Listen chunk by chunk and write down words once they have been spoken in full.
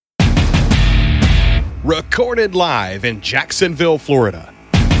recorded live in Jacksonville, Florida.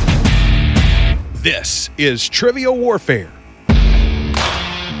 This is Trivial Warfare.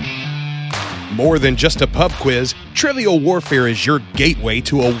 More than just a pub quiz, Trivial Warfare is your gateway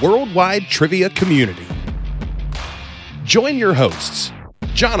to a worldwide trivia community. Join your hosts,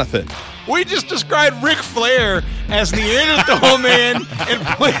 Jonathan. We just described Ric Flair as Neanderthal Man and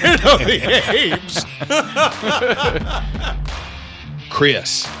Planet of the Apes.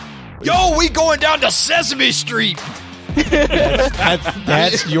 Chris. Yo, we going down to Sesame Street.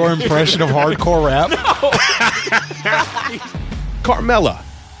 That's your impression of hardcore rap? Carmela.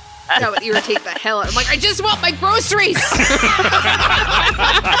 That would irritate the hell out. I'm like, I just want my groceries.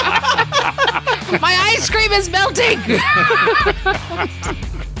 My ice cream is melting.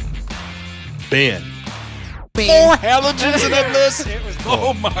 Ben. 4 halogens in that list.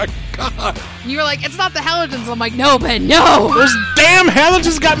 Oh my God. You were like, it's not the halogens. I'm like, no, Ben, no. Those damn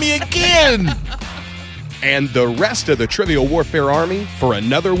halogens got me again. And the rest of the Trivial Warfare Army for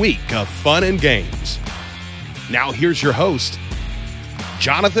another week of fun and games. Now here's your host,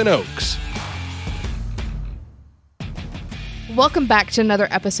 Jonathan Oakes. Welcome back to another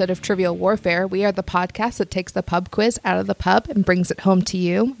episode of Trivial Warfare. We are the podcast that takes the pub quiz out of the pub and brings it home to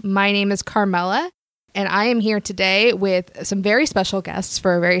you. My name is Carmela, and I am here today with some very special guests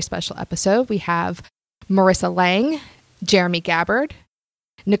for a very special episode. We have Marissa Lang, Jeremy Gabbard,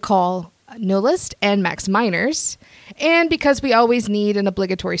 Nicole Newlist, and Max Miners. And because we always need an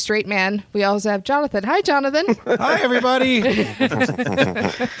obligatory straight man, we also have Jonathan. Hi, Jonathan. Hi, everybody.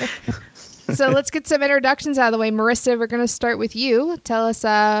 So let's get some introductions out of the way. Marissa, we're going to start with you. Tell us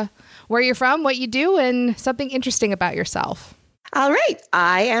where you're from, what you do, and something interesting about yourself. All right.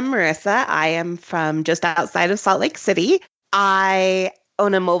 I am Marissa. I am from just outside of Salt Lake City. I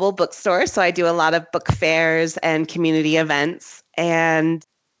own a mobile bookstore, so I do a lot of book fairs and community events. And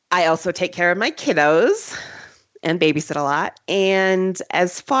I also take care of my kiddos and babysit a lot. And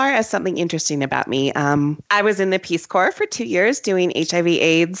as far as something interesting about me, I was in the Peace Corps for 2 years doing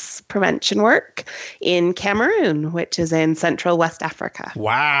HIV/AIDS prevention work in Cameroon, which is in Central West Africa.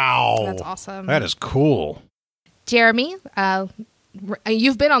 Wow. That's awesome. That is cool. Jeremy,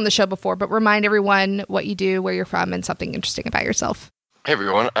 you've been on the show before, but remind everyone what you do, where you're from, and something interesting about yourself. Hey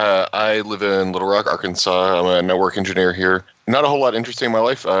everyone, I live in Little Rock, Arkansas. I'm a network engineer here. Not a whole lot interesting in my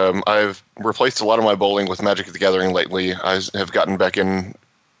life. I've replaced a lot of my bowling with Magic the Gathering lately. I have gotten back in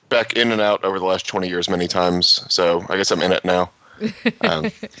and out over the last 20 years many times, so I guess I'm in it now.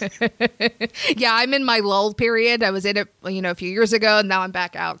 Yeah, I'm in my lull period. I was in it, a few years ago, and now I'm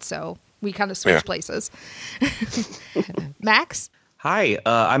back out, so we kind of switched places. Max? Hi,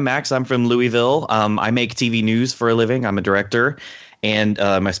 I'm Max. I'm from Louisville. I make TV news for a living. I'm a director. And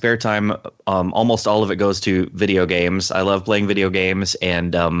my spare time, almost all of it goes to video games. I love playing video games,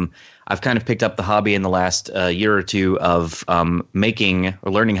 and I've kind of picked up the hobby in the last year or two of making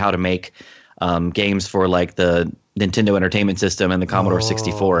or learning how to make games for like the Nintendo Entertainment System and the Commodore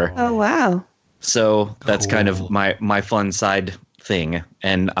 64. Oh, wow. So that's kind of my fun side thing.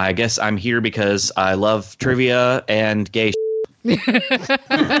 And I guess I'm here because I love trivia and gay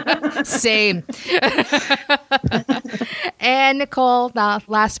Same. And Nicole,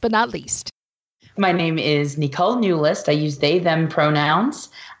 last but not least. My name is Nicole Newlist. I use they, them pronouns.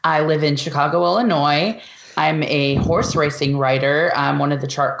 I live in Chicago, Illinois. I'm a horse racing writer. I'm one of the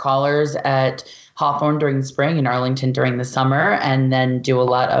chart callers at Hawthorne during the spring and Arlington during the summer, and then do a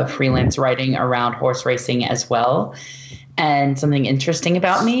lot of freelance writing around horse racing as well. And something interesting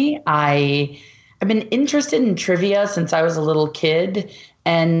about me, I've been interested in trivia since I was a little kid,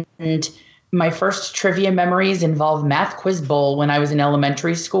 and my first trivia memories involve Math Quiz Bowl when I was in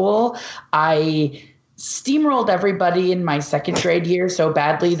elementary school. I steamrolled everybody in my second grade year so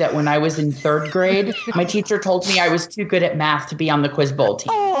badly that when I was in third grade, my teacher told me I was too good at math to be on the Quiz Bowl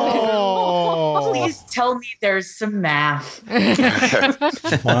team. Oh. Please tell me there's some math.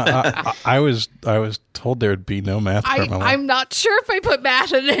 Well, I was told there would be no math. I'm not sure if I put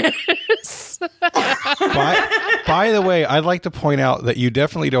math in this. By the way, I'd like to point out that you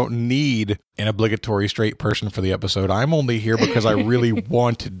definitely don't need an obligatory straight person for the episode. I'm only here because I really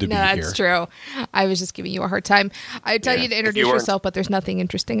wanted to be here. That's true. I was just giving you a hard time. I tell you to introduce yourself, but there's nothing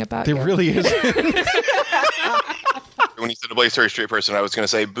interesting about you. There really isn't. When you said obligatory straight person, I was going to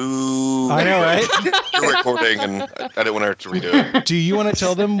say boo. I know, right? You're recording, and I didn't want her to redo it. Do you want to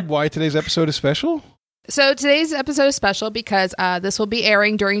tell them why today's episode is special? So today's episode is special because this will be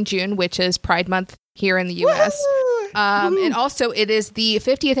airing during June, which is Pride Month here in the U.S. And also it is the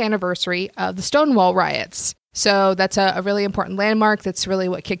 50th anniversary of the Stonewall riots. So that's a really important landmark. That's really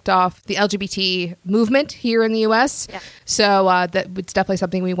what kicked off the LGBT movement here in the U.S. Yeah. So that it's definitely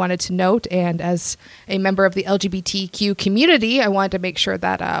something we wanted to note. And as a member of the LGBTQ community, I wanted to make sure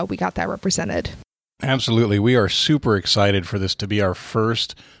that we got that represented. Absolutely. We are super excited for this to be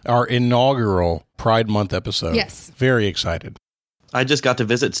our inaugural Pride Month episode. Yes. Very excited. I just got to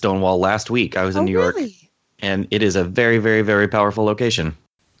visit Stonewall last week. I was in New York, and it is a very, very, very powerful location.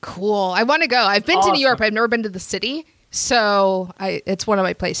 Cool. I want to go. I've been to New York, but I've never been to the city. So it's one of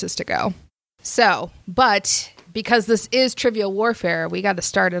my places to go. But because this is Trivial Warfare, we got to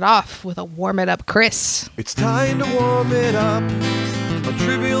start it off with a Warm It Up, Chris. It's time to warm it up on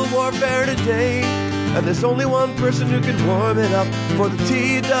Trivial Warfare today. And there's only one person who can warm it up for the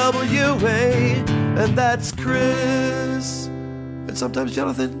TWA, and that's Chris. And sometimes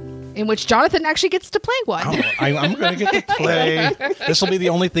Jonathan. In which Jonathan actually gets to play one. Oh, I'm going to get to play. This will be the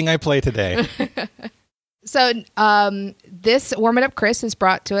only thing I play today. So this Warm It Up, Chris is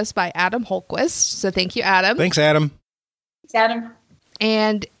brought to us by Adam Holquist. So thank you, Adam. Thanks, Adam. Thanks, Adam.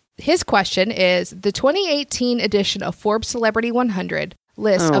 And his question is, the 2018 edition of Forbes Celebrity 100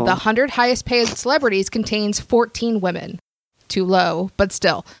 list of the 100 highest paid celebrities contains 14 women. Too low, but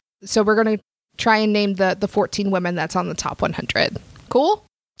still. So we're going to try and name the 14 women that's on the top 100. Cool?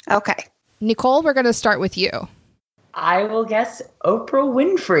 Okay. Nicole, we're going to start with you. I will guess Oprah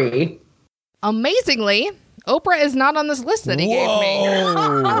Winfrey. Amazingly, Oprah is not on this list that he gave me.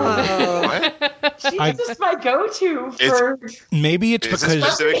 She's just my go-to for... Maybe it's Is because... this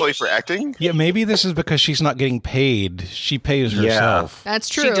specifically for acting? Yeah, maybe this is because she's not getting paid. She pays herself. That's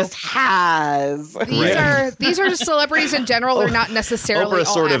true. She just has. These are just celebrities in general. They're not necessarily Oprah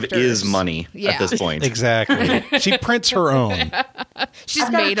sort actors. of is money at this point. Exactly. She prints her own. She's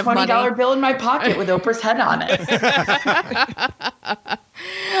I've got made a of money. $20 bill in my pocket with Oprah's head on it.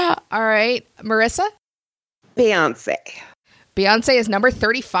 All right, Marissa? Beyonce. Beyonce is number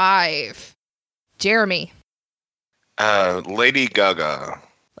 35. Jeremy? Lady Gaga.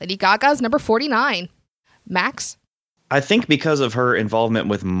 Lady Gaga is number 49. Max? I think because of her involvement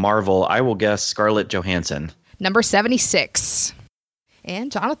with Marvel, I will guess Scarlett Johansson. Number 76.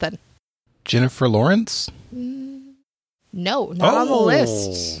 And Jonathan? Jennifer Lawrence? No, not on the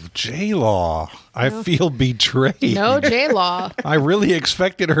list. J-Law. I feel betrayed. No J-Law. I really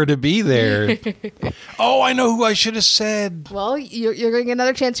expected her to be there. Oh, I know who I should have said. Well, you're going to get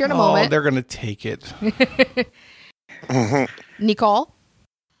another chance here in a moment. Oh, they're going to take it. Nicole?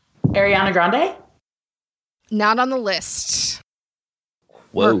 Ariana Grande? Not on the list.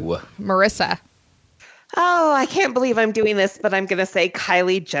 Whoa. Marissa? Oh, I can't believe I'm doing this, but I'm going to say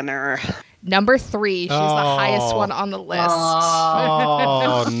Kylie Jenner. Number 3. She's the highest one on the list.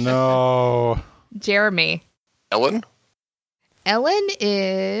 Oh, no. Jeremy? Ellen? Ellen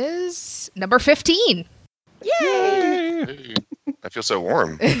is number 15. Yay! Hey, I feel so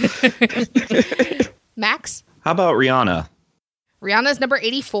warm. Max? How about Rihanna? Rihanna's number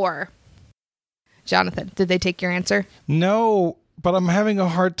 84. Jonathan, did they take your answer? No, but I'm having a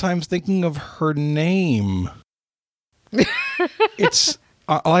hard time thinking of her name.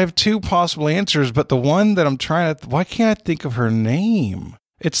 I have two possible answers, but the one that I'm trying to... Why can't I think of her name?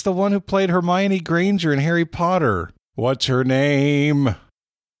 It's the one who played Hermione Granger in Harry Potter. What's her name?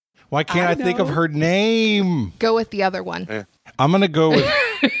 Why can't I think of her name? Go with the other one. Yeah. I'm going to go with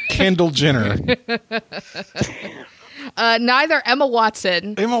Kendall Jenner. Neither Emma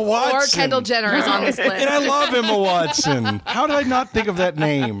Watson or Kendall Jenner is on this list. And I love Emma Watson. How did I not think of that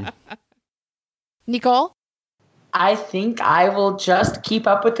name? Nicole? I think I will just keep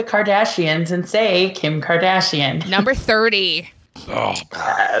up with the Kardashians and say Kim Kardashian. Number 30.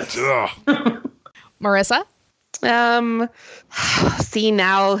 Marissa? See,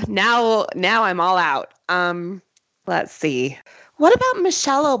 now I'm all out. Let's see. What about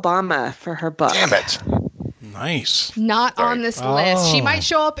Michelle Obama for her book? Damn it. Nice. Not on this list. She Oh. might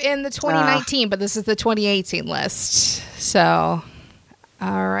show up in the 2019, but this is the 2018 list. So,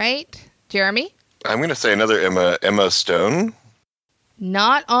 all right. Jeremy? I'm going to say another Emma Stone.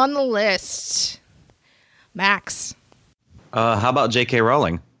 Not on the list. Max? How about J.K.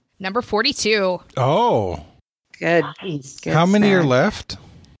 Rowling? Number 42. Oh. Good. Nice. Good How many are snack. left?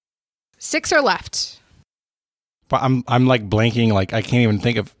 6 are left. But I'm like blanking, like I can't even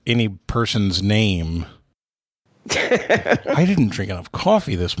think of any person's name. I didn't drink enough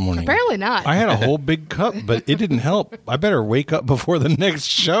coffee this morning. Apparently not. I had a whole big cup, but it didn't help. I better wake up before the next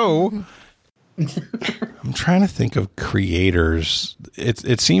show. I'm trying to think of creators.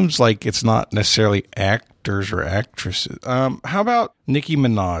 It seems like it's not necessarily actors or actresses. How about Nicki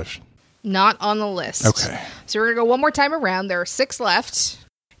Minaj? Not on the list. Okay. So we're going to go one more time around. There are 6 left.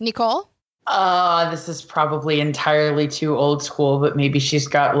 Nicole? This is probably entirely too old school, but maybe she's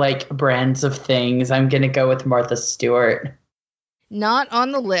got like brands of things. I'm going to go with Martha Stewart. Not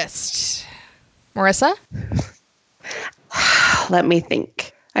on the list. Marissa? Let me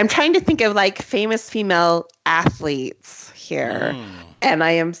think. I'm trying to think of like famous female athletes here. And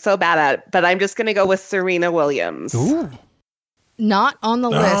I am so bad at it, but I'm just going to go with Serena Williams. Ooh. Not on the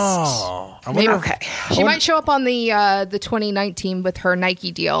list. I Maybe, wonder, Okay. she might show up on the 2019 with her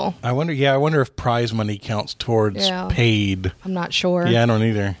Nike deal. I wonder if prize money counts towards Yeah. paid. I'm not sure. Yeah, I don't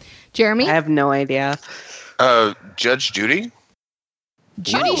either. Jeremy? I have no idea. Judge Judy?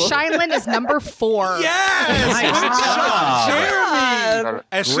 Judy Shineland is number 4. Jeremy!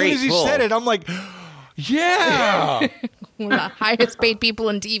 As soon Great as you pull. said it, I'm like, yeah. One of the highest paid people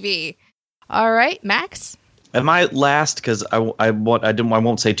in TV. All right, Max? Am I last? Because I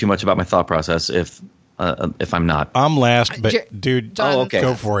won't say too much about my thought process if I'm not. I'm last, but dude, John- Oh, okay.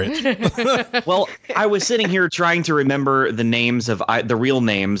 go for it. Well, I was sitting here trying to remember the names of the real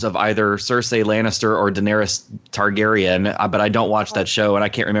names of either Cersei Lannister or Daenerys Targaryen, but I don't watch that show and I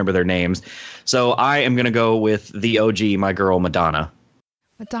can't remember their names. So I am going to go with the OG, my girl Madonna.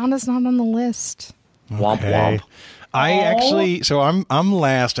 Madonna's not on the list. Womp Okay. womp. I'm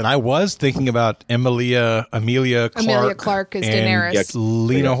last, and I was thinking about Emilia Clarke. Emilia Clarke is and Daenerys.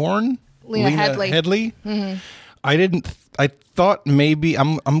 Lena Horne? Lena Headey. Mm-hmm. I thought maybe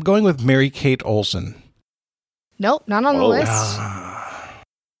I'm going with Mary-Kate Olsen. Nope, not on the list.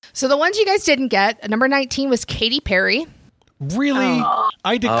 So the ones you guys didn't get, number 19 was Katy Perry. Really?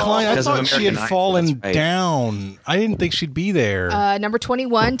 I declined. I because of thought she had American Idol, fallen that's right. down. I didn't think she'd be there. Number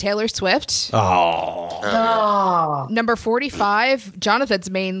 21, Taylor Swift. Oh. Number 45, Jonathan's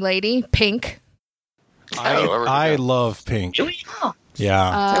main lady, Pink. I love Pink.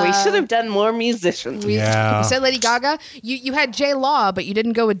 Yeah. So we should have done more musicians. We said Lady Gaga. You had J Law, but you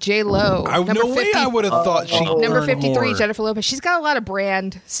didn't go with J Lo. No way I would have thought she Number 53, more. Jennifer Lopez. She's got a lot of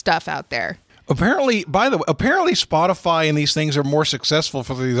brand stuff out there. Apparently, apparently Spotify and these things are more successful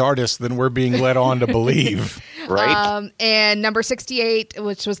for these artists than we're being led on to believe. Right? And number 68,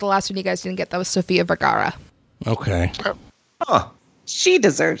 which was the last one you guys didn't get, that was Sofia Vergara. Okay. She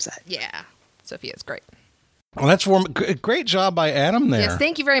deserves it. Yeah, Sophia's great. Well, that's great job by Adam there. Yes,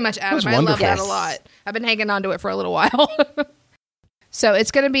 thank you very much, Adam. was I love wonderful. that a lot. I've been hanging on to it for a little while. So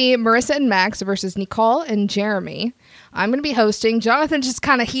it's going to be Marissa and Max versus Nicole and Jeremy. I'm going to be hosting. Jonathan's just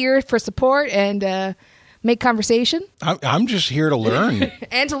kind of here for support and make conversation. I'm just here to learn.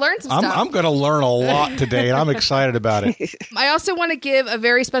 And to learn some stuff. I'm going to learn a lot today, and I'm excited about it. I also want to give a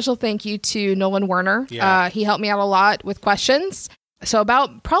very special thank you to Nolan Werner. Yeah. He helped me out a lot with questions. So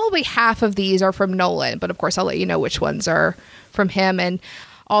about probably half of these are from Nolan, but of course I'll let you know which ones are from him. And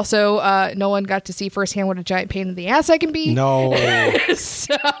also, Nolan got to see firsthand what a giant pain in the ass I can be. No.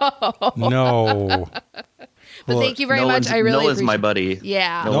 So, No. but thank you very much. I really Nolan's appreciate my buddy.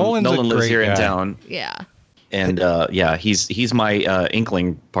 Yeah. Nolan's a Nolan lives great here in guy. town, Yeah. and he's my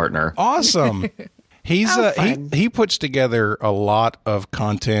Inkling partner. Awesome. He's he puts together a lot of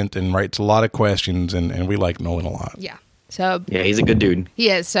content and writes a lot of questions, and we like Nolan a lot. Yeah. So Yeah, he's a good dude. he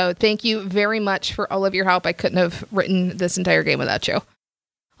is. So thank you very much for all of your help. I couldn't have written this entire game without you.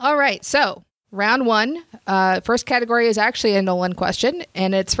 All right. So round one, first category is actually a Nolan question,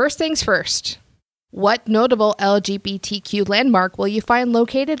 and it's first things first. What notable LGBTQ landmark will you find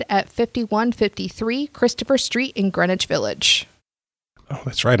located at 5153 Christopher Street in Greenwich Village? Oh,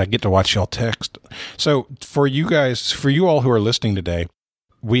 that's right. I get to watch y'all text. So for you all who are listening today,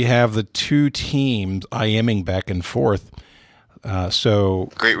 we have the two teams IMing back and forth. So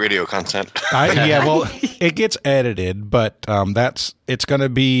Great radio content. well, it gets edited, but it's going to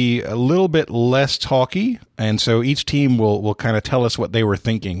be a little bit less talky, and so each team will kind of tell us what they were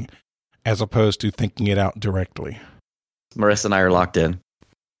thinking, as opposed to thinking it out directly. Marissa and I are locked in.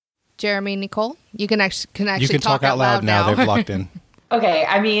 Jeremy, Nicole, you can actually You can talk out loud now. They've locked in. Okay,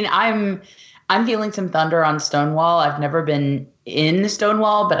 I mean, I'm feeling some thunder on Stonewall. I've never been in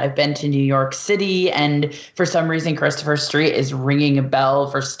Stonewall, but I've been to New York City, and for some reason, Christopher Street is ringing a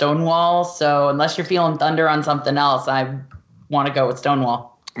bell for Stonewall. So unless you're feeling thunder on something else, I want to go with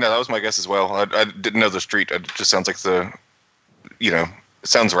Stonewall. No, that was my guess as well. I didn't know the street. It just sounds like it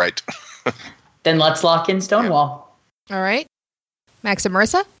sounds right. Then let's lock in Stonewall. All right. Max and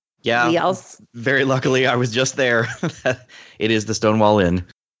Marissa? Yeah, We also- very luckily I was just there. It is the Stonewall Inn.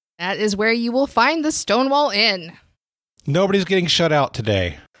 That is where you will find the Stonewall Inn. Nobody's getting shut out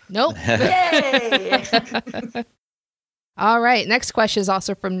today. Nope. Yay! All right. Next question is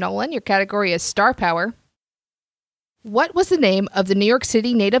also from Nolan. Your category is Star Power. What was the name of the New York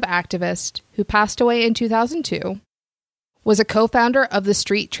City native activist who passed away in 2002? was a co-founder of the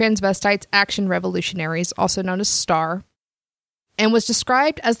Street Transvestites Action Revolutionaries, also known as STAR, and was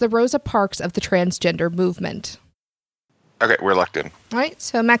described as the Rosa Parks of the transgender movement. Okay, we're locked in. All right,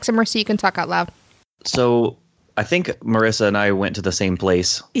 so Max and Marcy, you can talk out loud. So I think Marissa and I went to the same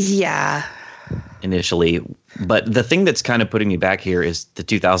place. Yeah. Initially. But the thing that's kind of putting me back here is the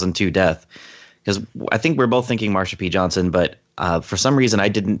 2002 death. Because I think we're both thinking Marsha P. Johnson, but for some reason I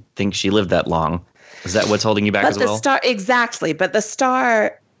didn't think she lived that long. Is that what's holding you back as well? Exactly. But the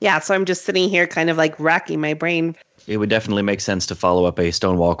STAR, yeah, so I'm just sitting here kind of like racking my brain. It would definitely make sense to follow up a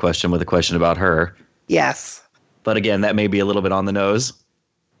Stonewall question with a question about her. Yes. But again, that may be a little bit on the nose.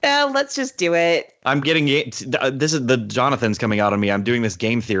 Let's just do it. I'm getting this is the Jonathan's coming out on me. I'm doing this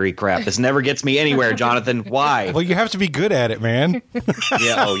game theory crap. This never gets me anywhere, Jonathan. Why? Well, you have to be good at it, man.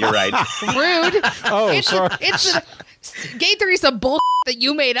 Yeah. Oh, you're right. Rude. Oh, sorry. Game theory is a bull that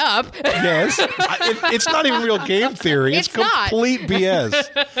you made up. Yes. It's not even real game theory. It's complete BS.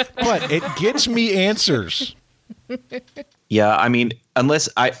 But it gets me answers. Yeah, I mean, unless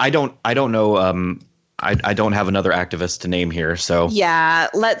I don't know. I don't have another activist to name here, so yeah,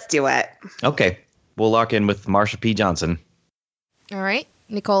 let's do it. Okay, we'll lock in with Marsha P. Johnson. All right,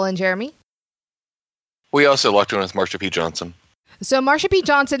 Nicole and Jeremy. We also locked in with Marsha P. Johnson. So Marsha P.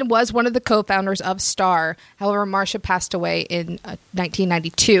 Johnson was one of the co-founders of STAR. However, Marsha passed away in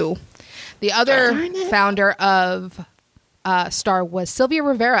 1992. The other founder of STAR was Sylvia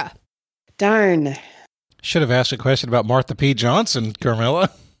Rivera. Darn. Should have asked a question about Martha P. Johnson,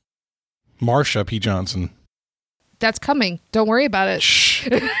 Carmela. Marsha P. Johnson. That's coming. Don't worry about it. Shh.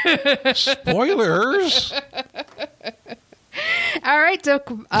 Spoilers. All right. So,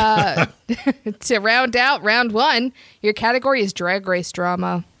 to round out round one, your category is Drag Race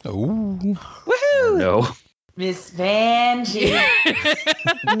drama. Ooh. Woohoo! No. Miss Vanjie.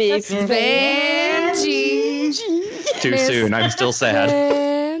 Miss Vanjie. Too soon. I'm still sad.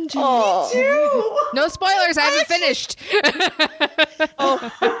 Vanjie. Oh. No spoilers. I haven't finished.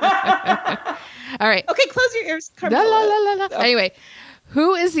 All right. Okay, close your ears. La, la, la, la, la. Anyway,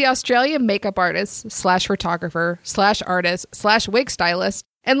 who is the Australian makeup artist / photographer / artist / wig stylist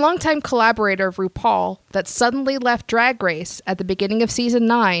and longtime collaborator of RuPaul that suddenly left Drag Race at the beginning of season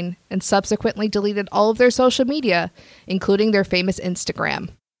 9 and subsequently deleted all of their social media, including their famous Instagram?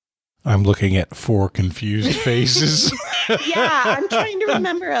 I'm looking at 4 confused faces. Yeah, I'm trying to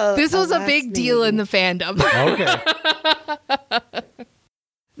remember. This was a big deal in the fandom. Okay.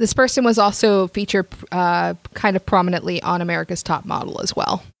 This person was also featured kind of prominently on America's Top Model as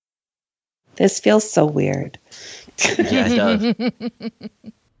well. This feels so weird. Yeah, it does.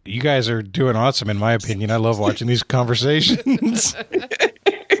 You guys are doing awesome, in my opinion. I love watching these conversations.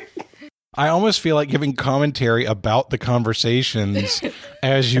 I almost feel like giving commentary about the conversations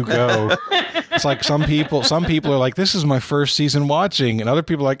as you go. It's like some people are like, this is my first season watching, and other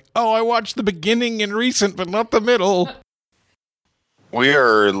people are like, oh, I watched the beginning and recent, but not the middle. We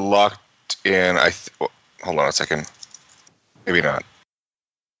are locked in. Hold on a second. Maybe not.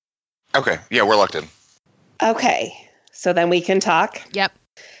 Okay. Yeah, we're locked in. Okay. So then we can talk? Yep.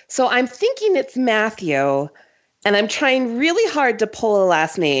 So I'm thinking it's Matthew, and I'm trying really hard to pull a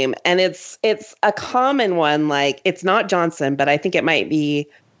last name, and it's a common one. Like, it's not Johnson, but I think it might be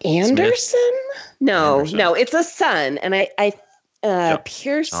Anderson? No, it's a son. And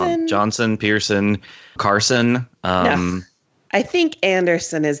Pearson? Johnson, Pearson, Carson. No. I think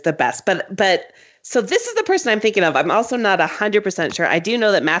Anderson is the best, but so this is the person I'm thinking of. I'm also not 100% sure. I do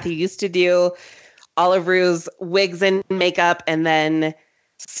know that Matthew used to do all of Rue's wigs and makeup and then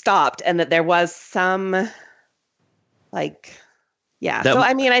stopped, and that there was some yeah. So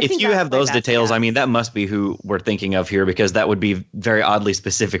I mean, I think if you have those details, I mean, that must be who we're thinking of here, because that would be very oddly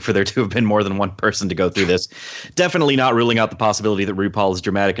specific for there to have been more than one person to go through this. Definitely not ruling out the possibility that RuPaul is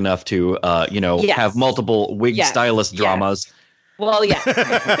dramatic enough to, have multiple wig stylist dramas. Well, yeah.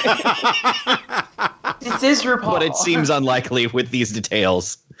 This is RuPaul. But it seems unlikely with these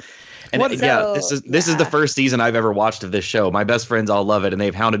details. And this is the first season I've ever watched of this show. My best friends all love it, and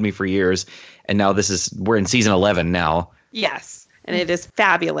they've hounded me for years. And now we're in season 11 now. Yes, and it is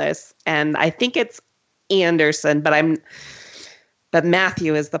fabulous. And I think it's Anderson, but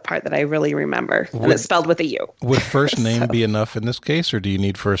Matthew is the part that I really remember, and it's spelled with a U. Would first name be enough in this case, or do you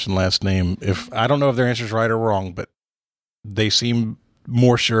need first and last name? I don't know if their answer is right or wrong, but they seem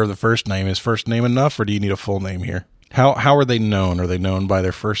more sure of the first name. Is first name enough, or do you need a full name here? How are they known? Are they known by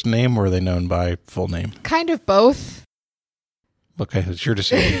their first name, or are they known by full name? Kind of both. Okay, it's your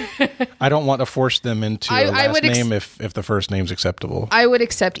decision. I don't want to force them into a last name if the first name's acceptable. I would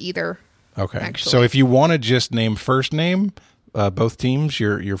accept either. Okay, actually. So if you want to just name first name, both teams,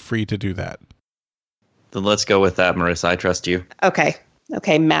 you're free to do that. Then let's go with that, Marissa. I trust you. Okay,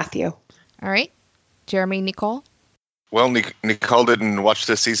 Matthew. All right. Jeremy, Nicole? Well, Nicole didn't watch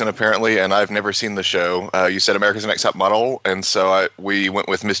this season apparently, and I've never seen the show. You said America's Next Top Model, and so we went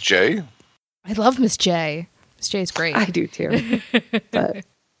with Miss J. I love Miss J. Miss J is great. I do too. But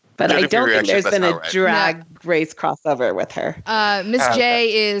I don't think there's been a drag race crossover with her. Miss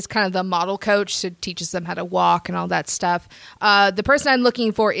J is kind of the model coach, so teaches them how to walk and all that stuff. The person I'm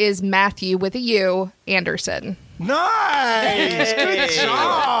looking for is Matthew with a U, Anderson. Nice! Good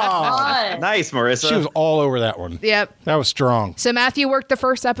job! Nice, Marissa. She was all over that one. Yep. That was strong. So Matthew worked the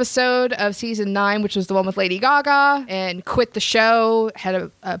first episode of season 9, which was the one with Lady Gaga, and quit the show, had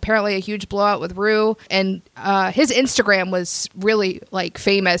apparently a huge blowout with Rue, and his Instagram was really like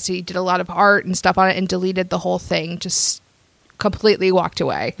famous. He did a lot of art and stuff on it and deleted the whole thing, just completely walked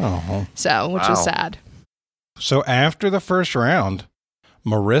away. So, which was sad. So after the first round,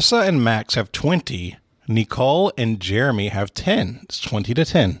 Marissa and Max have 20. Nicole and Jeremy have 10. It's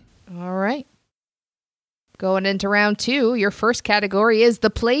 20-10. All right. Going into round 2, your first category is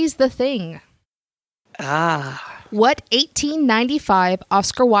The Play's the Thing. What 1895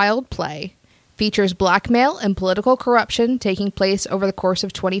 Oscar Wilde play features blackmail and political corruption taking place over the course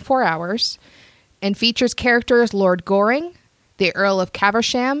of 24 hours and features characters Lord Goring, the Earl of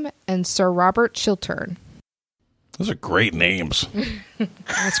Caversham, and Sir Robert Chiltern? Those are great names.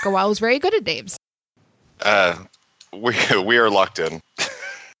 Oscar Wilde was very good at names. We are locked in.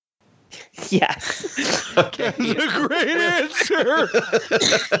 Yes. Okay. That's a great answer.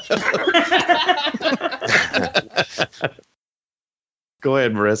 Go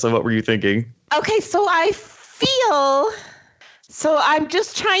ahead, Marissa. What were you thinking? Okay, so I'm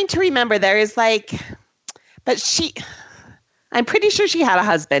just trying to remember. There is I'm pretty sure she had a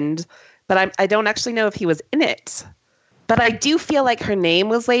husband, but I don't actually know if he was in it. But I do feel like her name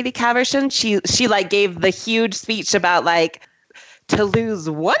was Lady Caversham. She gave the huge speech about to lose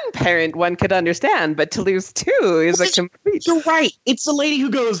one parent one could understand, but to lose two is a complete. You're right. It's the lady who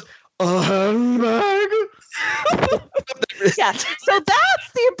goes, handbag. Yeah. So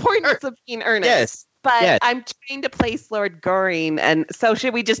that's the importance of being earnest. Yes. But yes. I'm trying to place Lord Goring, and so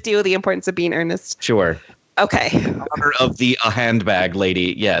should we just do the importance of being earnest? Sure. Okay. Honor of the handbag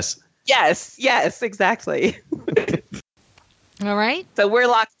lady. Yes. Yes, exactly. All right. So we're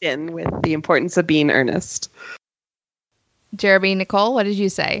locked in with the importance of being earnest. Jeremy, Nicole, what did you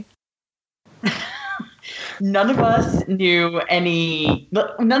say? None of us knew any.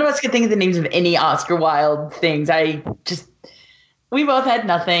 None of us could think of the names of any Oscar Wilde things. We both had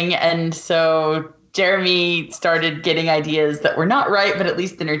nothing, and so Jeremy started getting ideas that were not right, but at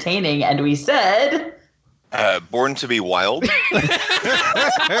least entertaining, and we said, Born to be Wild.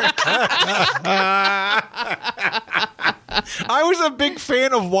 I was a big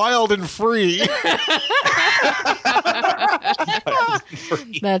fan of Wild and Free.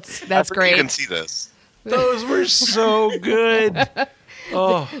 That's great. You can see this. Those were so good.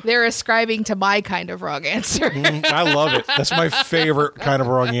 Oh, they're ascribing to my kind of wrong answer. I love it. That's my favorite kind of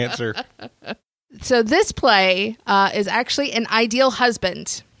wrong answer. So this play is actually An Ideal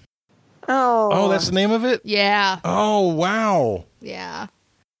Husband. Oh, that's the name of it? Yeah. Oh, wow. Yeah.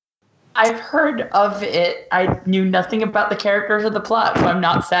 I've heard of it. I knew nothing about the characters or the plot, so I'm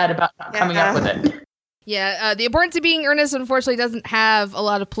not sad about not coming up with it. Yeah, The Importance of Being Earnest, unfortunately, doesn't have a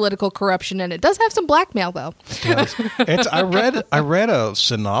lot of political corruption in it. It does have some blackmail, though. I read a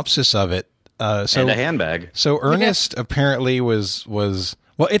synopsis of it. And a handbag. So Ernest apparently was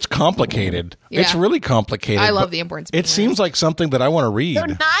well, it's complicated. Yeah. It's really complicated. I love The Importance of Being It seems like something that I want to read. So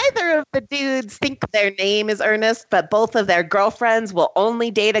neither of the dudes think their name is Ernest, but both of their girlfriends will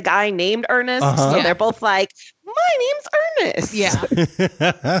only date a guy named Ernest. Uh-huh. So Yeah. they're both like, my name's Ernest.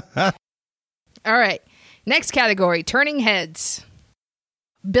 Yeah. All right. Next category, Turning Heads.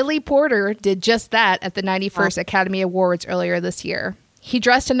 Billy Porter did just that at the 91st Academy Awards earlier this year. He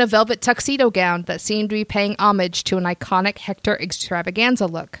dressed in a velvet tuxedo gown that seemed to be paying homage to an iconic Hector extravaganza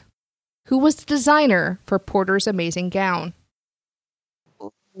look. Who was the designer for Porter's amazing gown?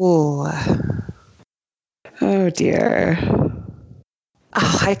 Ooh. Oh, dear.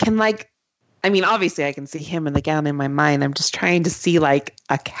 Oh, obviously I can see him in the gown in my mind. I'm just trying to see a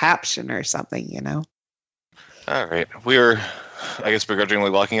caption or something, All right. We're, I guess, begrudgingly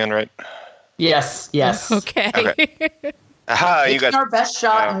locking in, right? Yes. Okay. Aha, you guys. Our best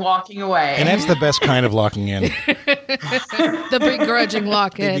shot and walking away. And that's the best kind of locking in. The begrudging The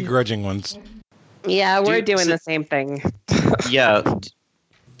lock-in. begrudging ones. Yeah, we're doing the same thing. Yeah. All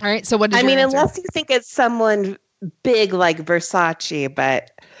right, so what did you answer? Unless you think it's someone big like Versace,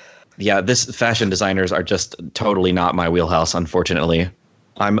 but... Yeah, fashion designers are just totally not my wheelhouse, unfortunately.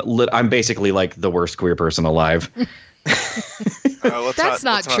 I'm basically like the worst queer person alive. That's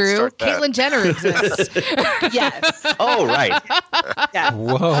not true. Caitlyn Jenner exists. Yes. Oh, right. Yeah.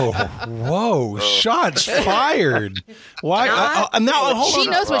 Whoa! Shots fired. Why? Now, hold She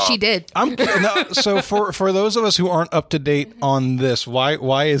on. knows what she did. So for those of us who aren't up to date on this,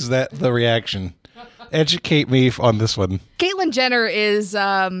 why is that the reaction? Educate me on this one. Caitlyn Jenner is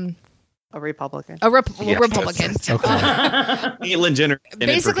A Republican. Republican. Okay. Caitlyn Jenner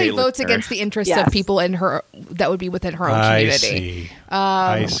Basically votes against the interests of people in her that would be within her own community.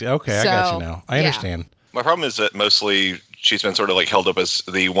 I see. Okay, I got you now. I understand. My problem is that mostly she's been sort of like held up as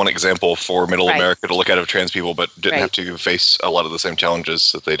the one example for middle America to look at of trans people, but didn't have to face a lot of the same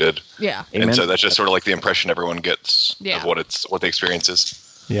challenges that they did. Yeah. And so that's just sort of like the impression everyone gets of what the experience is.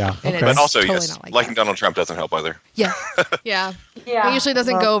 Yeah. Okay. But also, totally yes, not like liking Donald Trump doesn't help either. Yeah. Yeah. It usually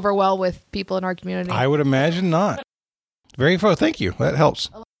doesn't go over well with people in our community. I would imagine not. Very fun. Thank you. That helps.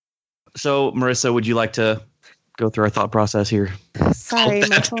 So, Marissa, would you like to go through our thought process here? Sorry,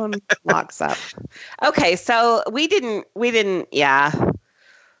 my phone locks up. Okay, so we didn't,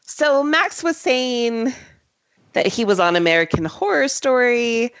 So Max was saying that he was on American Horror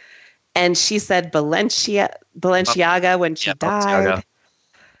Story, and she said Balenciaga when she died. Balenciaga.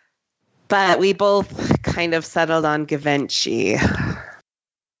 But we both kind of settled on Givenchy.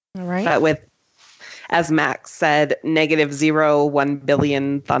 All right. But with, as Max said, -0.1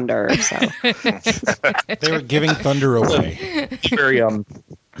 billion thunder. So They were giving thunder away. It's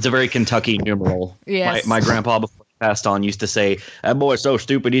a very Kentucky numeral. Yes. My grandpa, before he passed on, used to say, "That boy's so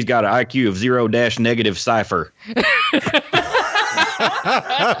stupid, he's got an IQ of 0-negative cipher."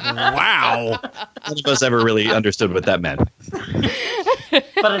 Wow. None of us ever really understood what that meant.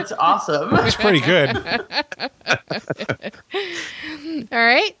 But it's awesome. That's pretty good. All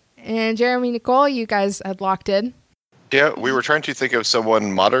right. And Jeremy, Nicole, you guys had locked in. Yeah, we were trying to think of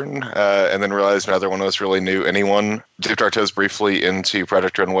someone modern, and then realized neither one of us really knew anyone. Dipped our toes briefly into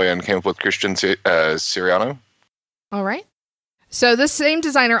Project Runway and came up with Christian Siriano. All right. So this same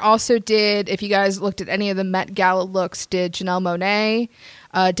designer also did, if you guys looked at any of the Met Gala looks, did Janelle Monáe,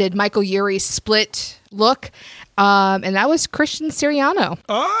 did Michael Urie's split look, and that was Christian Siriano.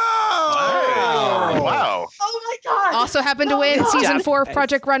 Oh! Wow. Oh my God. Also happened to win season 4 of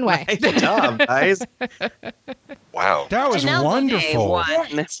Project Runway. Good job, guys. Wow. That was Janelle wonderful.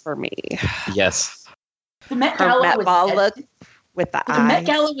 Monáe won for me. Yes. The Met Her Gala Met was Ball dead. look with the The Met eye.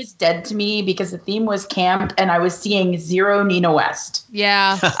 Gala was dead to me because the theme was camped and I was seeing zero Nina West.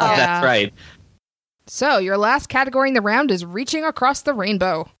 Yeah. That's right. So your last category in the round is Reaching Across the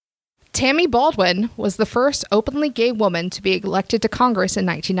Rainbow. Tammy Baldwin was the first openly gay woman to be elected to Congress in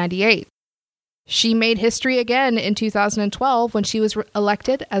 1998. She made history again in 2012 when she was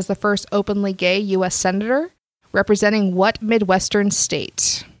elected as the first openly gay U.S. Senator, representing what Midwestern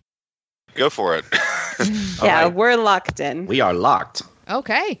state? Go for it. Yeah, right. we're locked in. We are locked.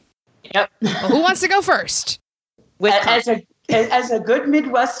 Okay. Yep. Well, who wants to go first? As a good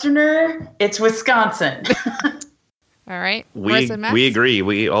Midwesterner, it's Wisconsin. All right. We Marissa and Max? agree.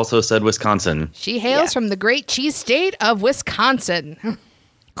 We also said Wisconsin. She hails from the great cheese state of Wisconsin.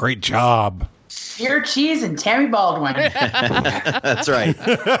 Great job. Beer, cheese, and Tammy Baldwin. That's right.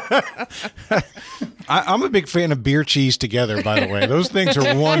 I'm a big fan of beer cheese together, by the way. Those things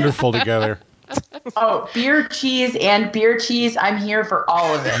are wonderful together. Oh, beer, cheese, and beer cheese. I'm here for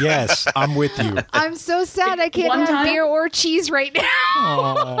all of it. Yes, I'm with you. I'm so sad I can't One have time- beer or cheese right now.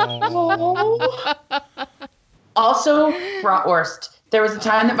 Oh. Also, bratwurst. There was a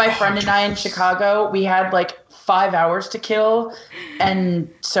time that my friend and I in Chicago, we had like 5 hours to kill. And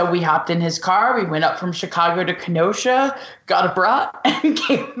so we hopped in his car. We went up from Chicago to Kenosha, got a brat, and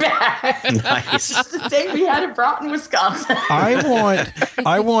came back. Nice. The day we had a brat in Wisconsin.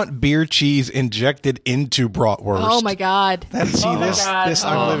 I want beer cheese injected into bratwurst. Oh my God. This God.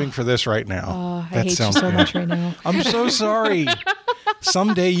 I'm living for this right now. Oh, I That hate you sounds so good. much right now. I'm so sorry.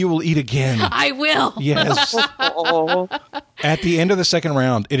 Someday you will eat again. I will. Yes. Oh, At the end of the second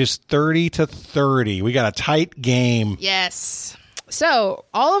round, it is 30-30. We got a tight game. Yes. So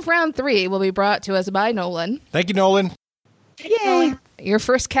all of round 3 will be brought to us by Nolan. Thank you, Nolan. yay. Your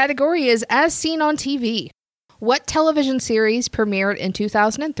first category is As Seen on TV. What television series premiered in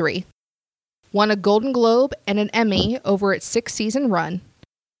 2003, won a Golden Globe and an Emmy over its 6-season run,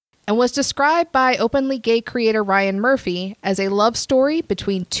 and was described by openly gay creator Ryan Murphy as a love story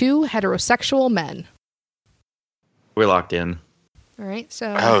between two heterosexual men? We're locked in. All right,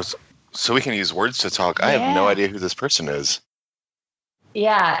 so Oh, so we can use words to talk. I have no Yeah. idea who this person is.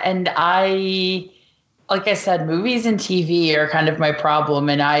 Yeah, and like I said, movies and TV are kind of my problem,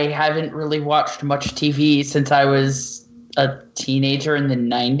 and I haven't really watched much TV since I was a teenager in the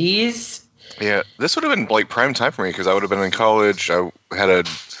 90s. Yeah, this would have been like prime time for me because I would have been in college. I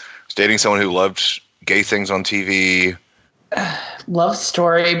was dating someone who loved gay things on TV. Love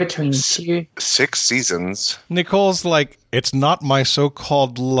story between 2. 6 seasons. Nicole's like, it's not my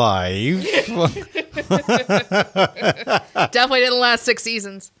so-called life. Definitely didn't last 6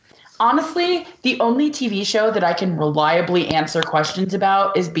 seasons. Honestly, the only TV show that I can reliably answer questions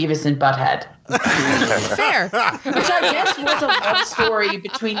about is Beavis and Butthead. Fair. Which I guess was a love story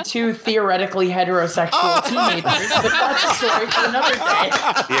between 2 theoretically heterosexual teenagers, but that's a story for another day.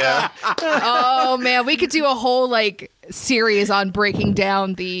 Yeah. Oh man, we could do a whole like series on breaking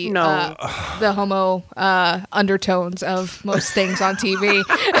down the homo undertones of most things on TV.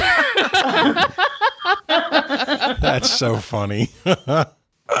 That's so funny.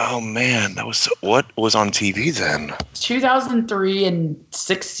 Oh man, what was on TV then? 2003 and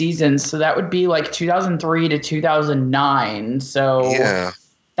 6 seasons, so that would be like 2003 to 2009. So Yeah.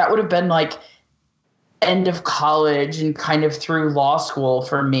 that would have been like end of college and kind of through law school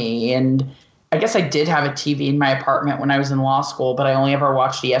for me. And I guess I did have a TV in my apartment when I was in law school, but I only ever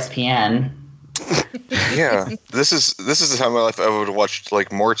watched ESPN. Yeah. This is the time in my life I would have watched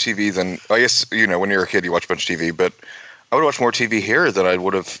like more TV than, I guess, when you're a kid you watch a bunch of TV, but I would watch more TV here than I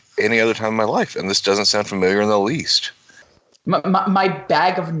would have any other time in my life, and this doesn't sound familiar in the least. My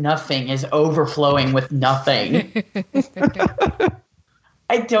bag of nothing is overflowing with nothing.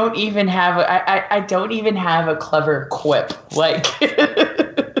 I don't even have a clever quip. Like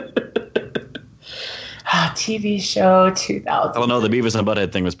TV show 2000. Oh no, the Beavis and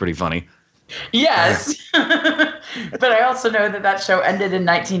Butthead thing was pretty funny. Yes. But I also know that show ended in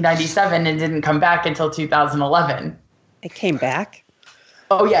 1997 and didn't come back until 2011. It came back.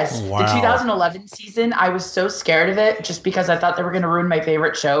 Oh, yes. Wow. The 2011 season, I was so scared of it just because I thought they were going to ruin my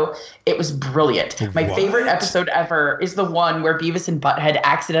favorite show. It was brilliant. My favorite episode ever is the one where Beavis and Butthead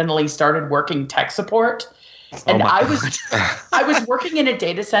accidentally started working tech support. And I was working in a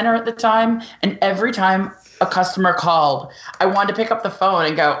data center at the time, and every time a customer called, I wanted to pick up the phone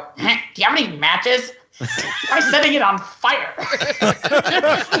and go, do you have any matches? Try setting it on fire.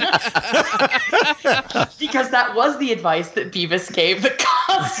 Because that was the advice that Beavis gave the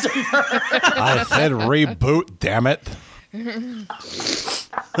customer. I said reboot, damn it.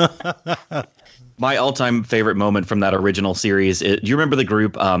 My all-time favorite moment from that original series, do you remember the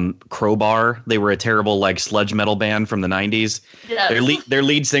group Crowbar? They were a terrible like sludge metal band from the 90s. Yes. Their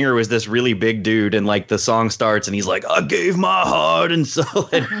lead singer was this really big dude, and like the song starts and he's like, I gave my heart and soul.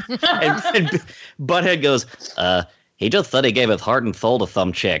 And Butthead goes, he just said he gave his heart and soul to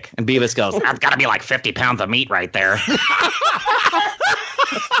some chick. And Beavis goes, that's got to be like 50 pounds of meat right there.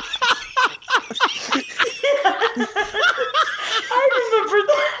 I remember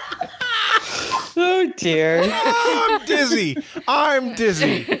that. Oh, dear. Oh, I'm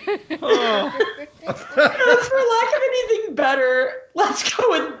dizzy. Oh. For lack of anything better, let's go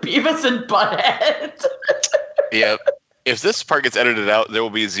with Beavis and Butthead. Yeah. If this part gets edited out, there will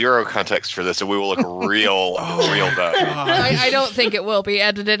be zero context for this, and we will look real bad. I don't think it will be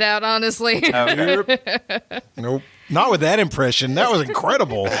edited out, honestly. Nope. Not with that impression. That was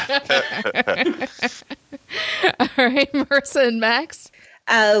incredible. All right, Marissa and Max.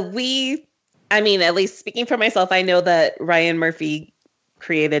 At least speaking for myself, I know that Ryan Murphy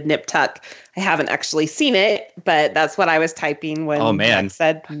created Nip Tuck. I haven't actually seen it, but that's what I was typing when Max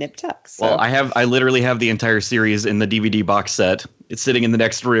said Nip Tuck. So. Well, I literally have the entire series in the DVD box set. It's sitting in the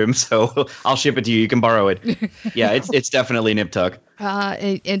next room, so I'll ship it to you. You can borrow it. Yeah, it's definitely Nip Tuck.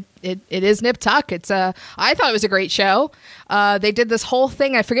 It is Nip Tuck. I thought it was a great show. They did this whole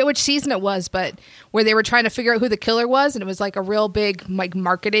thing. I forget which season it was, but where they were trying to figure out who the killer was, and it was like a real big like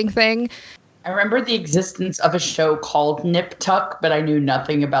marketing thing. I remember the existence of a show called Nip Tuck, but I knew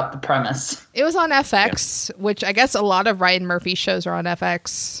nothing about the premise. It was on FX, which I guess a lot of Ryan Murphy shows are on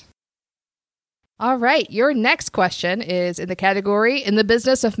FX. All right, your next question is in the category In the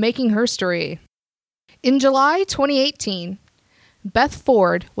Business of Making Herstory. In July 2018, Beth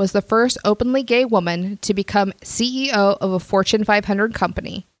Ford was the first openly gay woman to become CEO of a Fortune 500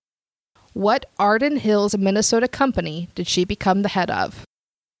 company. What Arden Hills, Minnesota company did she become the head of?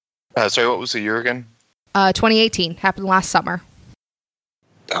 Sorry, what was the year again? 2018. Happened last summer.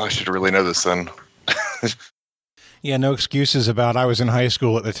 Oh, I should really know this then. Yeah, no excuses about I was in high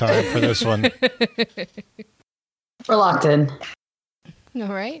school at the time for this one. We're locked in. All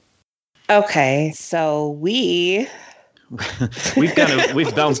right. Okay, so we've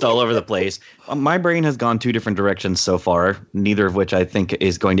bounced all over the place. My brain has gone 2 different directions so far, neither of which I think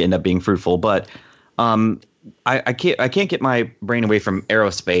is going to end up being fruitful. But I can't get my brain away from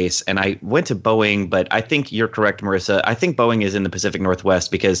aerospace, and I went to Boeing, but I think you're correct, Marissa. I think Boeing is in the Pacific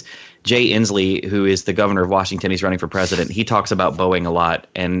Northwest because Jay Inslee, who is the governor of Washington, he's running for president. He talks about Boeing a lot,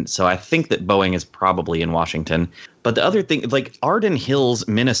 and so I think that Boeing is probably in Washington. But the other thing, like Arden Hills,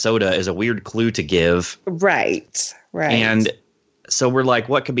 Minnesota, is a weird clue to give. Right. And so we're like,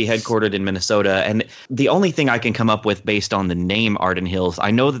 what could be headquartered in Minnesota? And the only thing I can come up with based on the name Arden Hills,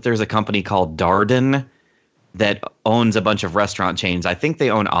 I know that there's a company called Darden that owns a bunch of restaurant chains. I think they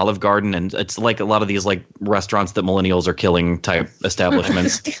own Olive Garden, and it's like a lot of these like restaurants that millennials are killing type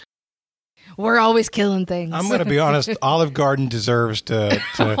establishments. We're always killing things. I'm going to be honest. Olive Garden deserves to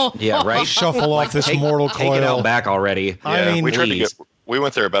yeah, right. Shuffle off this mortal coil. Take it out back already. Yeah, I mean, we tried to get. We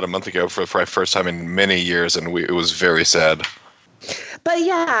went there about a month ago for the first time in many years, and it was very sad. But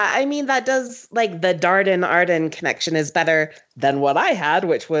yeah, I mean, that does, like, the Darden-Arden connection is better than what I had,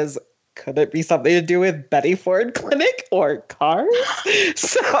 which was, could it be something to do with Betty Ford Clinic or cars?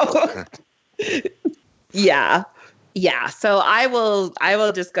 So, yeah. So I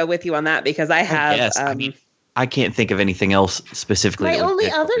will just go with you on that because I have. Yes, I mean, I can't think of anything else specifically. My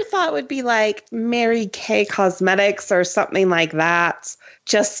only other thought would be like Mary Kay Cosmetics or something like that,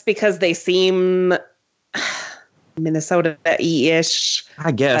 just because they seem Minnesota-ish.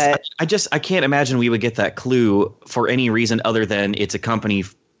 I guess. I can't imagine we would get that clue for any reason other than it's a company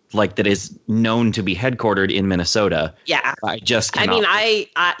like that is known to be headquartered in Minnesota. Yeah. I just cannot. I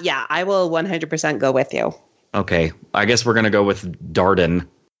mean, I will 100% go with you. Okay. I guess we're going to go with Darden.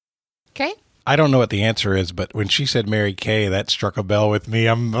 Okay. I don't know what the answer is, but when she said Mary Kay, that struck a bell with me.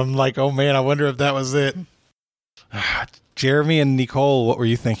 I'm like, oh man, I wonder if that was it. Jeremy and Nicole, what were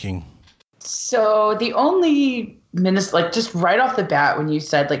you thinking? So the only like just right off the bat, when you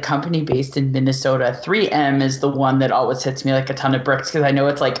said like company based in Minnesota, 3M is the one that always hits me like a ton of bricks because I know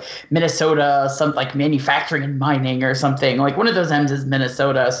it's like Minnesota, some like manufacturing and mining or something. Like one of those M's is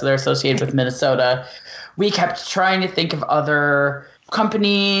Minnesota, so they're associated with Minnesota. We kept trying to think of other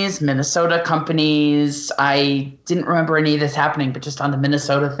companies, Minnesota companies. I didn't remember any of this happening, but just on the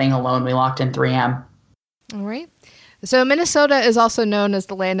Minnesota thing alone, we locked in 3M. All right. So Minnesota is also known as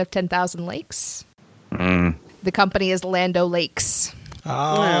the land of 10,000 lakes. The company is Land O'Lakes.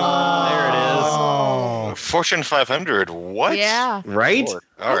 Oh, there it is. Fortune 500. What? Yeah. Right? Lord.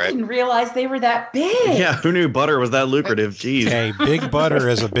 All I right. didn't realize they were that big. Yeah, who knew butter was that lucrative? Jeez. Hey, Big Butter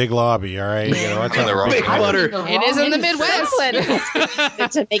is a big lobby, all right? You know, that's In the wrong Big butter. It is in the Midwest.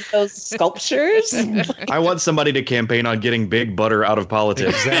 To make those sculptures. I want somebody to campaign on getting Big Butter out of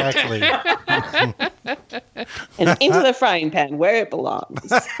politics. Exactly. And into the frying pan where it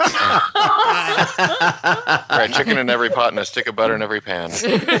belongs. All right, chicken in every pot and a stick of butter in every pan.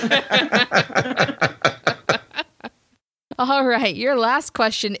 All right. Your last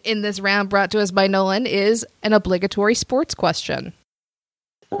question in this round, brought to us by Nolan, is an obligatory sports question.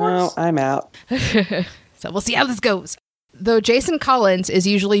 Oh, I'm out. So we'll see how this goes. Though Jason Collins is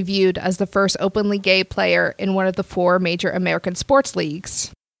usually viewed as the first openly gay player in one of the 4 major American sports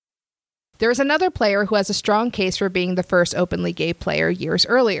leagues, there is another player who has a strong case for being the first openly gay player years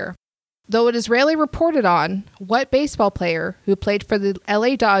earlier. Though it is rarely reported on, what baseball player who played for the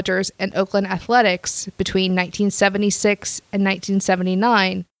LA Dodgers and Oakland Athletics between 1976 and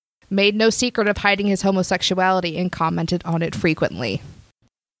 1979 made no secret of hiding his homosexuality and commented on it frequently?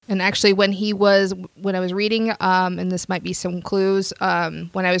 And actually, when I was reading, and this might be some clues,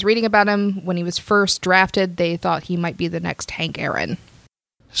 when I was reading about him, when he was first drafted, they thought he might be the next Hank Aaron.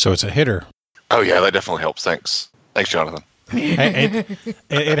 So it's a hitter. Oh, yeah, that definitely helps. Thanks, Jonathan.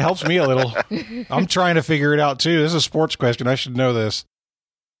 It helps me a little. I'm trying to figure it out, too. This is a sports question. I should know this.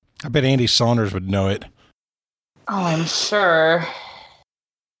 I bet Andy Saunders would know it. Oh, I'm sure.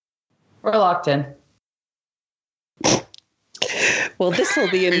 We're locked in. Well, this will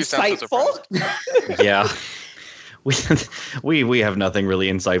be You sound so insightful. Yeah. We have nothing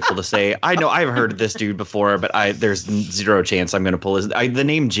really insightful to say. I know I've heard of this dude before, but there's zero chance I'm going to pull his. The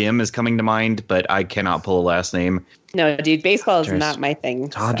name Jim is coming to mind, but I cannot pull a last name. No, dude, baseball is Dodgers. not my thing.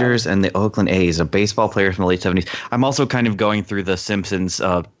 Dodgers and the Oakland A's, a baseball player from the late 70s. I'm also kind of going through the Simpsons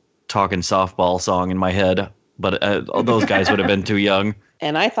talking softball song in my head, but those guys would have been too young.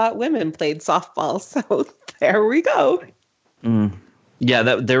 And I thought women played softball, so there we go. Yeah,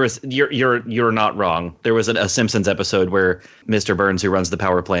 there was. You're not wrong. There was a Simpsons episode where Mr. Burns, who runs the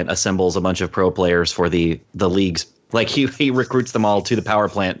power plant, assembles a bunch of pro players for the leagues. Like he recruits them all to the power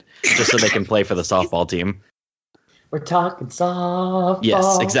plant just so they can play for the softball team. We're talking softball.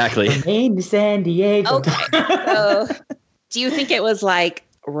 Yes, exactly. From Maine to San Diego. Okay. So, do you think it was like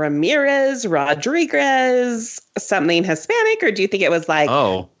Ramirez, Rodriguez, something Hispanic, or do you think it was like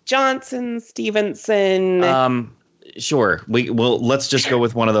Johnson, Stevenson? Sure. Let's just go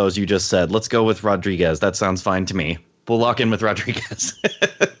with one of those you just said. Let's go with Rodriguez. That sounds fine to me. We'll lock in with Rodriguez.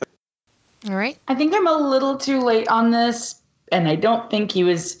 All right. I think I'm a little too late on this, and I don't think he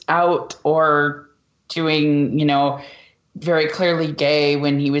was out or doing, very clearly gay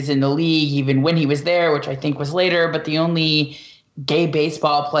when he was in the league, even when he was there, which I think was later. But the only gay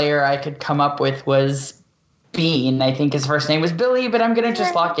baseball player I could come up with was Bean. I think his first name was Billy, but I'm going to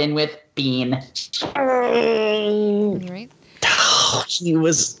just lock in with Bean. All right. He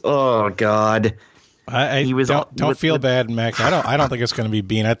was, oh God. He was don't feel bad, Max. I don't think it's going to be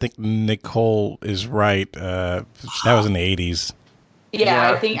Bean. I think Nicole is right. That was in the 80s.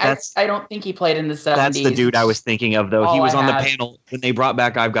 Yeah, I don't think he played in the 70s. That's the dude I was thinking of, though. He was on the panel when they brought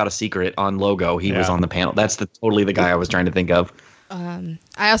back "I've Got a Secret" on Logo. He was on the panel. That's totally the guy I was trying to think of. I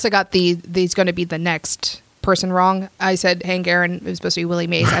also got these going to be the next person wrong. I said Hank Aaron. It was supposed to be Willie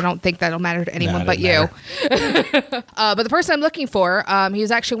Mays. I don't think that'll matter to anyone but you. But the person I'm looking for, he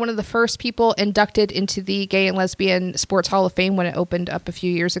was actually one of the first people inducted into the Gay and Lesbian Sports Hall of Fame when it opened up a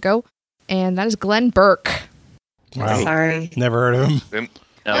few years ago, and that is Glenn Burke. Wow. Sorry. Never heard of him.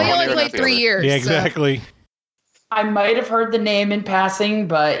 He only played 3 years. Yeah, exactly. So. I might have heard the name in passing,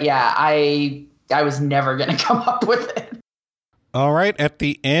 but yeah, I was never going to come up with it. All right. At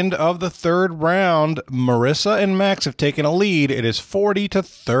the end of the third round, Marissa and Max have taken a lead. It is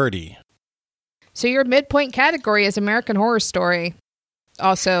 40-30. So your midpoint category is American Horror Story,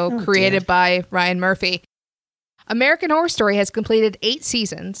 also created by Ryan Murphy. American Horror Story has completed 8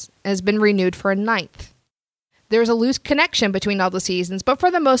 seasons and has been renewed for a 9th. There's a loose connection between all the seasons, but for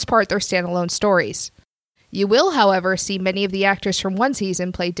the most part, they're standalone stories. You will, however, see many of the actors from one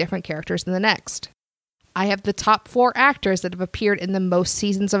season play different characters in the next. I have the top 4 actors that have appeared in the most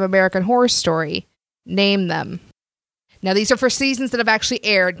seasons of American Horror Story. Name them. Now, these are for seasons that have actually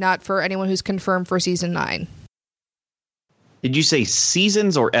aired, not for anyone who's confirmed for season 9. Did you say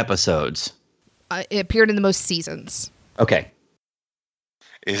seasons or episodes? It appeared in the most seasons. Okay.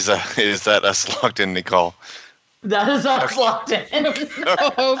 Is that us locked in, Nicole? That is us locked in.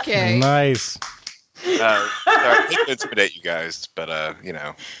 Okay. Nice. Sorry, I hate to intimidate you guys, but All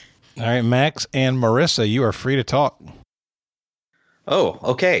right, Max and Marissa, you are free to talk. Oh,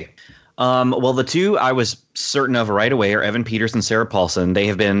 okay. Well, the two I was certain of right away are Evan Peters and Sarah Paulson. They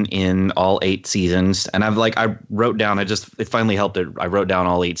have been in all 8 seasons, and I wrote down. It finally helped. I wrote down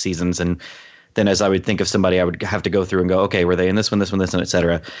all 8 seasons, and then as I would think of somebody, I would have to go through and go, okay, were they in this one, this one, et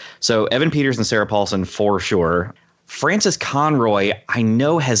cetera. So Evan Peters and Sarah Paulson for sure. Frances Conroy, I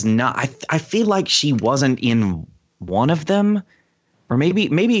know has not. I feel like she wasn't in one of them, or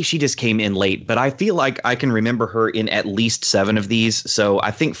maybe she just came in late. But I feel like I can remember her in at least 7 of these. So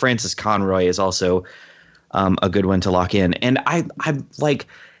I think Frances Conroy is also a good one to lock in. And I like.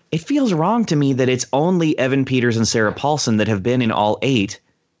 It feels wrong to me that it's only Evan Peters and Sarah Paulson that have been in all 8.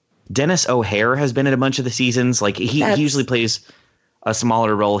 Dennis O'Hare has been in a bunch of the seasons. Like he usually plays a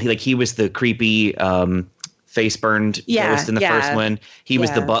smaller role. He was the creepy face burned ghost in the first one. He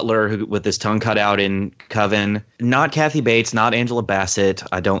was the butler with his tongue cut out in Coven. Not Kathy Bates, not Angela Bassett.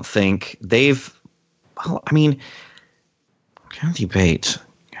 I don't think Kathy Bates.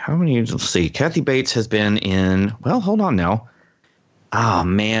 How many? Let's see. Kathy Bates has been in. Well, hold on now. Oh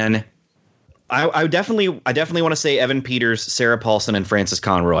man. I definitely want to say Evan Peters, Sarah Paulson, and Frances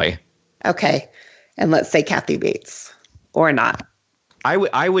Conroy. Okay. And let's say Kathy Bates. Or not. I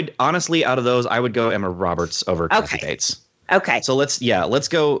would honestly, out of those, I would go Emma Roberts over Kathy Bates. Okay. So let's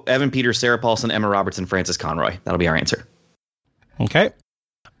go Evan Peters, Sarah Paulson, Emma Roberts, and Frances Conroy. That'll be our answer. Okay.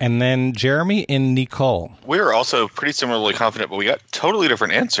 And then Jeremy and Nicole. We're also pretty similarly confident, but we got totally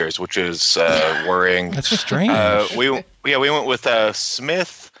different answers, which is worrying. That's strange. We went with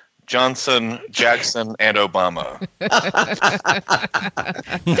Smith, Johnson, Jackson, and Obama.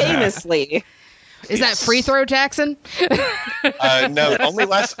 Famously. Is that free throw Jackson? No, only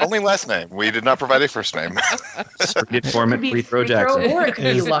last name. We did not provide a first name. Free throw Jackson.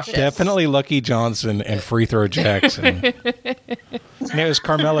 It's definitely Lucky Johnson and free throw Jackson. His name is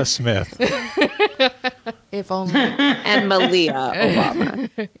Carmela Smith. If only. And Malia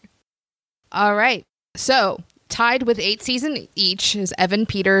Obama. All right. So tied with 8 seasons each is Evan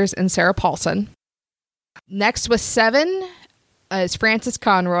Peters and Sarah Paulson. Next with 7 is Frances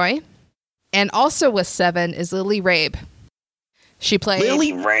Conroy. And also with 7 is Lily Rabe. She played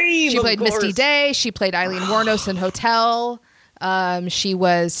Misty Day. She played Eileen Wuornos in Hotel. She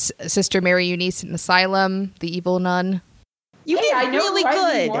was Sister Mary Eunice in Asylum, the evil nun. I know really good.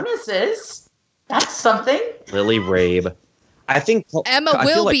 Eileen Wuornos is. That's something. Lily Rabe. I think Emma I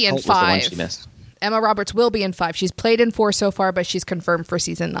will feel like be in Colt was the one 5. she missed. Emma Roberts will be in 5. She's played in 4 so far, but she's confirmed for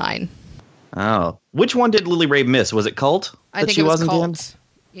season 9. Oh, which one did Lily Rabe miss? Was it Cult? I think it was Colt.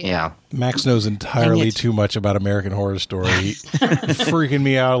 Yeah. Max knows entirely too much about American Horror Story. Freaking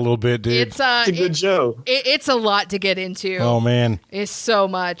me out a little bit, dude. It's a good show. It's a lot to get into. Oh, man. It's so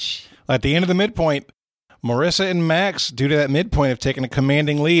much. At the end of the midpoint, Marissa and Max, due to that midpoint, have taken a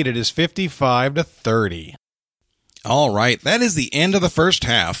commanding lead. It is 55-30. All right, that is the end of the first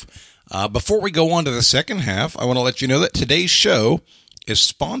half. Before we go on to the second half, I want to let you know that today's show is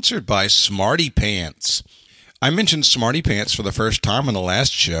sponsored by Smarty Pants. I mentioned Smarty Pants for the first time on the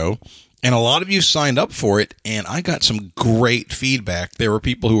last show, and a lot of you signed up for it, and I got some great feedback. There were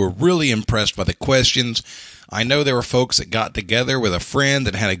people who were really impressed by the questions. I know there were folks that got together with a friend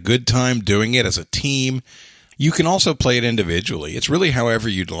and had a good time doing it as a team. You can also play it individually. It's really however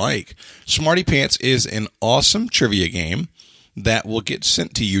you'd like. Smarty Pants is an awesome trivia game that will get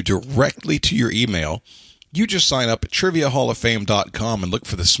sent to you directly to your email. You just sign up at triviahalloffame.com and look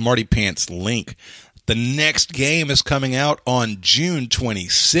for the Smarty Pants link. The next game is coming out on June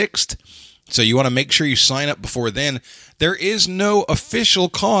 26th, so you want to make sure you sign up before then. There is no official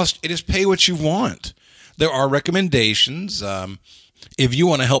cost. It is pay what you want. There are recommendations. If you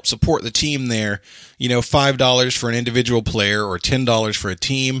want to help support the team there, $5 for an individual player or $10 for a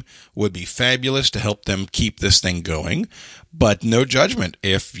team would be fabulous to help them keep this thing going. But no judgment.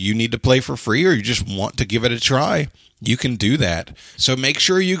 If you need to play for free or you just want to give it a try, you can do that. So make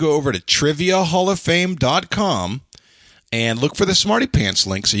sure you go over to triviahalloffame.com and look for the Smarty Pants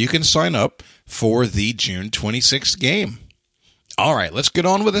link so you can sign up for the June 26th game. All right, let's get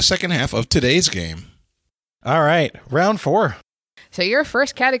on with the second half of today's game. All right, round 4. So your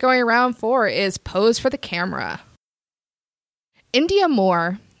first category, round 4, is Pose for the Camera. India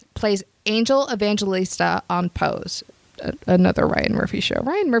Moore plays Angel Evangelista on Pose. Another Ryan Murphy show.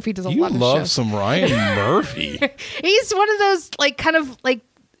 Ryan Murphy does a lot of shows. You love some Ryan Murphy. He's one of those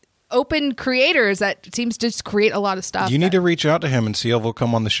open creators that seems to just create a lot of stuff. You need to reach out to him and see if he'll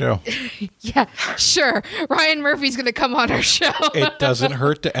come on the show. Yeah, sure. Ryan Murphy's going to come on our show. It doesn't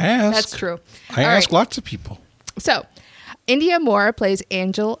hurt to ask. That's true. I ask lots of people. So, India Moore plays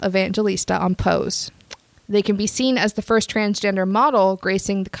Angel Evangelista on Pose. They can be seen as the first transgender model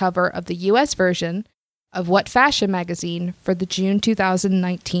gracing the cover of the U.S. version of What Fashion magazine for the June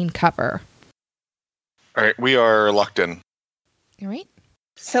 2019 cover. All right, we are locked in. All right.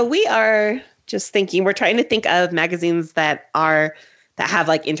 So we are just thinking, we're trying to think of magazines that have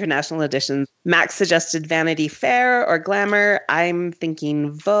international editions. Max suggested Vanity Fair or Glamour. I'm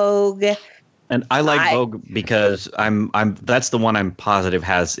thinking Vogue. And I like Vogue because that's the one I'm positive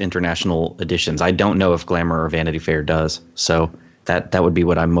has international editions. I don't know if Glamour or Vanity Fair does. So that would be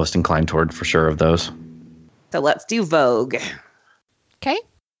what I'm most inclined toward for sure of those. So let's do Vogue. Okay.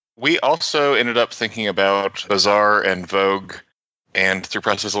 We also ended up thinking about Bazaar and Vogue, and through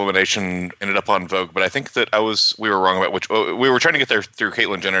process elimination ended up on Vogue. But I think that we were wrong about which. We were trying to get there through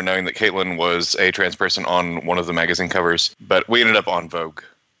Caitlin Jenner, knowing that Caitlin was a trans person on one of the magazine covers. But we ended up on Vogue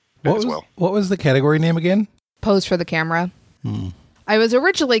as well. What was the category name again? Pose for the Camera. I was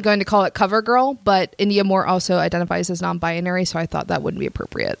originally going to call it Cover Girl, but India Moore also identifies as non-binary, so I thought that wouldn't be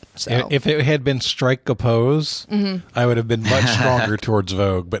appropriate. So if it had been Strike a Pose, I would have been much stronger towards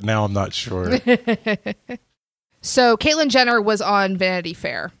Vogue, but now I'm not sure. So Caitlyn Jenner was on Vanity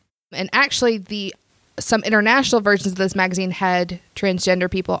Fair, and actually some international versions of this magazine had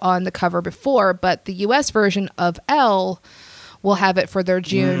transgender people on the cover before, but the U.S. version of Elle will have it for their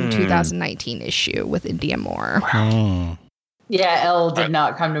June 2019 issue with India Moore. Yeah, Elle did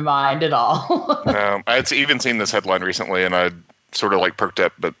not come to mind at all. I had even seen this headline recently, and I sort of perked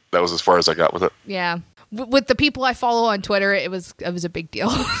up, but that was as far as I got with it. Yeah. With the people I follow on Twitter, it was a big deal.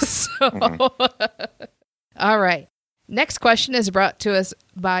 All right. Next question is brought to us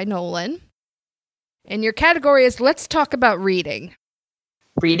by Nolan. And your category is Let's Talk About Reading.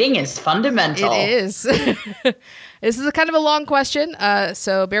 Reading is fundamental. It is. This is a kind of a long question,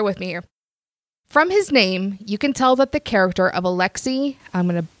 so bear with me here. From his name, you can tell that the character of Alexei, I'm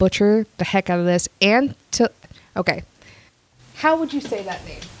going to butcher the heck out of this, okay. How would you say that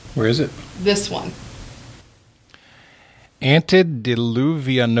name? Where is it? This one.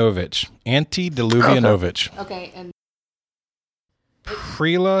 Antediluvianovich. Okay, and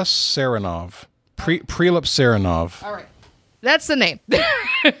Prila Saranov. Prelip Saranov. All right. That's the name.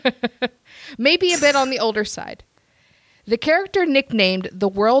 Maybe a bit on the older side. The character nicknamed the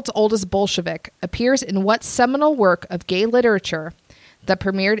world's oldest Bolshevik appears in what seminal work of gay literature that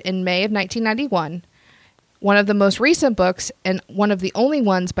premiered in May of 1991, one of the most recent books and one of the only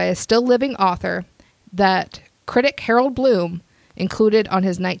ones by a still living author that critic Harold Bloom included on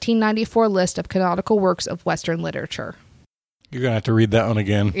his 1994 list of canonical works of Western literature? You're going to have to read that one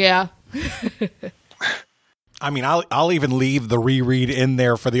again. Yeah. I mean, I'll even leave the reread in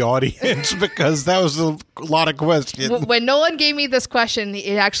there for the audience because that was a lot of questions. When Nolan gave me this question,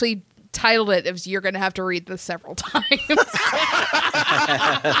 it actually titled it as "You're going to have to read this several times."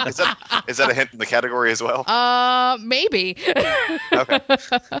 Is that a hint in the category as well? Maybe. Okay.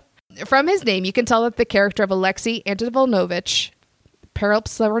 From his name, you can tell that the character of Alexei Antonovich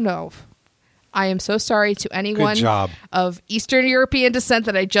Perelepsleronov. I am so sorry to anyone of Eastern European descent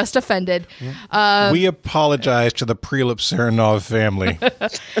that I just offended. We apologize to the Perelepsleronov family.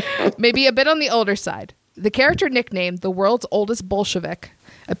 Maybe a bit on the older side. The character nicknamed the world's oldest Bolshevik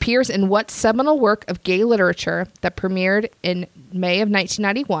appears in what seminal work of gay literature that premiered in May of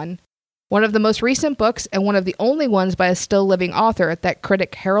 1991, one of the most recent books and one of the only ones by a still living author that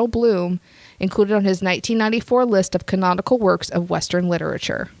critic Harold Bloom included on his 1994 list of canonical works of Western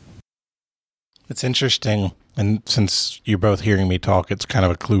literature. It's interesting, and since you're both hearing me talk, it's kind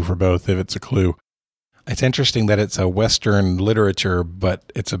of a clue for both, if it's a clue. It's interesting that it's a Western literature,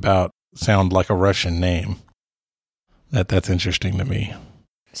 but it's about sound like a Russian name. That's interesting to me.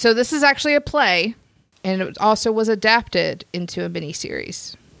 So this is actually a play, and it also was adapted into a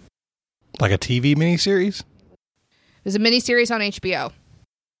miniseries. Like a TV miniseries? It was a miniseries on HBO.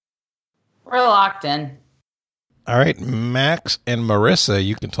 We're locked in. All right, Max and Marissa,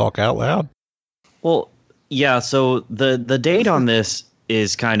 you can talk out loud. Well, yeah, so the date on this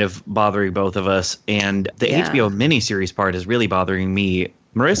is kind of bothering both of us, and the HBO miniseries part is really bothering me.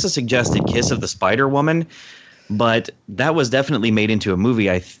 Marissa suggested Kiss of the Spider Woman, but that was definitely made into a movie,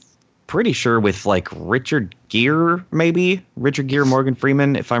 pretty sure, with like Richard Gere, maybe? Richard Gere, Morgan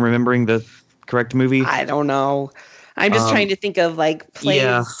Freeman, if I'm remembering the correct movie. I don't know. I'm just trying to think of like plays.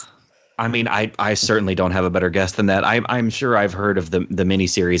 Yeah. I mean, I certainly don't have a better guess than that. I'm sure I've heard of the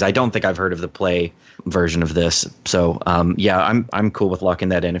miniseries. I don't think I've heard of the play version of this. So, I'm cool with locking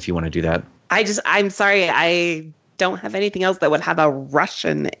that in if you want to do that. I'm sorry. I don't have anything else that would have a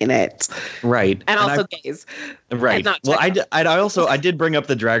Russian in it. Right. And also gays. Right. Well, I did bring up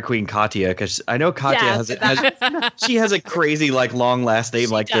the drag queen Katya because I know Katya she has a crazy like long last name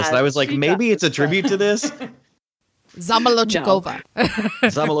like this. And I was like, maybe it's a tribute to this. Zamolochikova.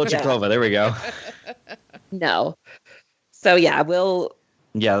 Zamolochikova. There we go. No. So yeah,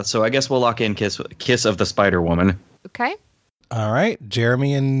 so I guess we'll lock in Kiss of the Spider Woman. Okay. All right,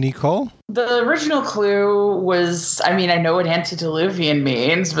 Jeremy and Nicole. The original clue was, I mean, I know what antediluvian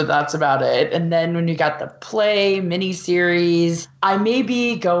means, but that's about it. And then when you got the play, miniseries, I may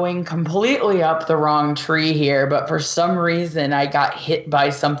be going completely up the wrong tree here, but for some reason I got hit by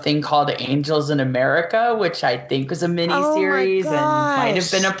something called Angels in America, which I think was a miniseries and might have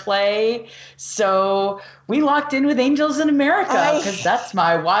been a play. So we locked in with Angels in America because that's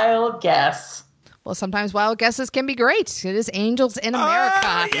my wild guess. Well, sometimes wild guesses can be great. It is Angels in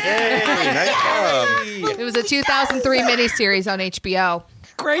America. Yay, nice job. It was a 2003 miniseries on HBO.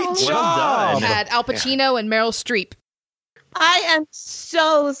 Great job. Well done. It had Al Pacino and Meryl Streep. I am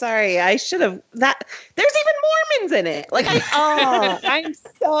so sorry. I should have that. There's even Mormons in it. I'm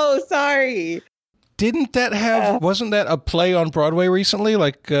so sorry. Didn't that have, wasn't that a play on Broadway recently,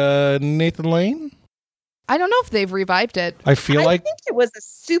 like Nathan Lane? I don't know if they've revived it. I think it was a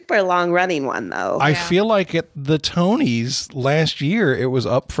super long running one, though. I feel like at the Tonys last year, it was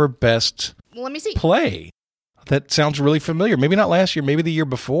up for best Let me see. play. That sounds really familiar. Maybe not last year, maybe the year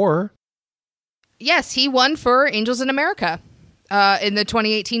before. Yes, he won for Angels in America in the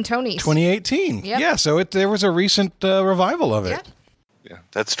 2018 Tonys. 2018. Yep. Yeah, so there was a recent revival of it. Yep. Yeah,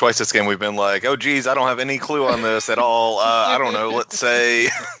 that's twice this game we've been like, oh, geez, I don't have any clue on this at all. I don't know. Let's say.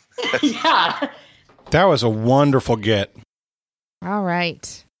 Yeah. That was a wonderful get. All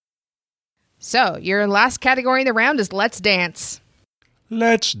right. So, your last category in the round is Let's Dance.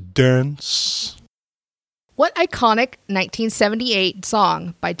 Let's dance. What iconic 1978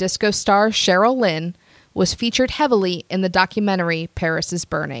 song by disco star Cheryl Lynn was featured heavily in the documentary Paris is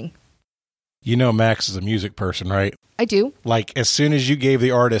Burning? You know Max is a music person, right? I do. Like, as soon as you gave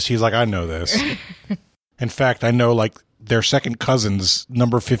the artist, he's like, I know this. In fact, I know, like, their second cousin's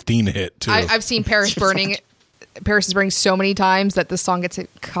number 15 hit, too. I've seen Paris Burning. Paris is Burning so many times that the song gets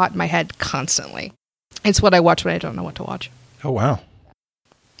caught in my head constantly. It's what I watch when I don't know what to watch. Oh, wow.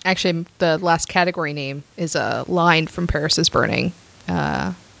 Actually, the last category name is a line from Paris is Burning.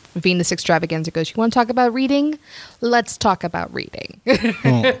 Venus Extravaganza goes, you want to talk about reading? Let's talk about reading.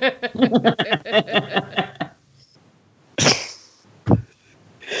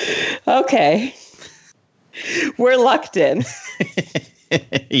 Okay. We're locked in.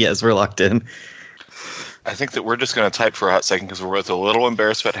 Yes, we're locked in. I think that we're just going to type for a hot second because we're both a little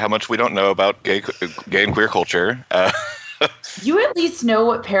embarrassed about how much we don't know about gay and queer culture. You at least know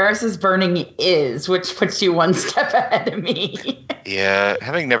what Paris is Burning is, which puts you one step ahead of me. Yeah,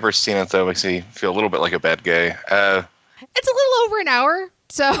 having never seen it, though, makes me feel a little bit like a bad gay. It's a little over an hour,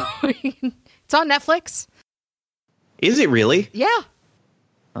 so it's on Netflix. Is it really? Yeah.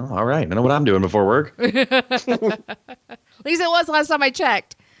 Oh, all right. I know what I'm doing before work. At least it was last time I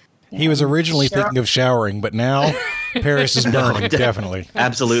checked. He was originally thinking of showering, but now Paris is burning, definitely.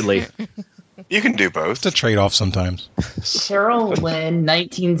 Absolutely. You can do both. It's a trade-off sometimes. Cheryl Lynn,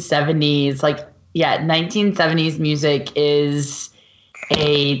 1970s. 1970s music is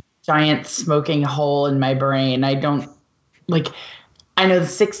a giant smoking hole in my brain. I don't, I know the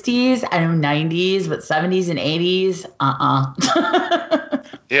 60s, I know 90s, but 70s and 80s,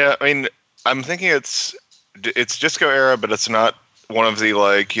 Yeah, I mean, I'm thinking it's disco era, but it's not one of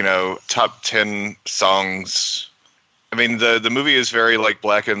the top 10 songs. I mean, the movie is very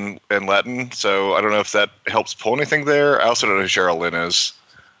black and Latin, so I don't know if that helps pull anything there. I also don't know who Cheryl Lynn is.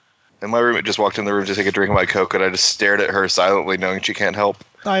 And my roommate just walked in the room to take a drink of my Coke, and I just stared at her silently, knowing she can't help.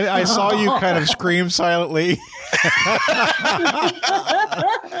 I saw you kind of scream silently.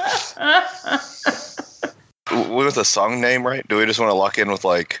 What was the song name, right? Do we just want to lock in with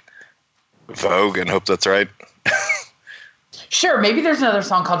Vogue and hope that's right? Sure, maybe there's another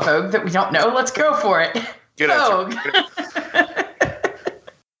song called Vogue that we don't know. Let's go for it. Good Vogue.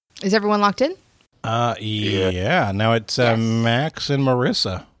 Is everyone locked in? Yeah. Now it's Max and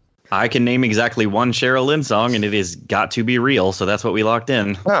Marissa. I can name exactly one Cheryl Lynn song, and it is Got to Be Real, so that's what we locked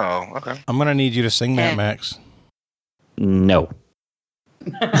in. Oh, okay. I'm going to need you to sing that, Max. No.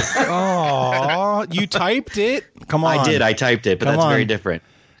 Oh, you typed it? Come on. I did. I typed it, but that's very different.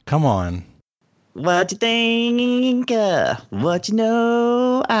 Come on. What you think? What you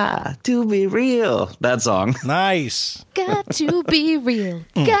know? To be real. That song. Nice. Got to be real.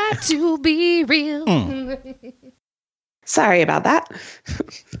 Got to be real. Sorry about that.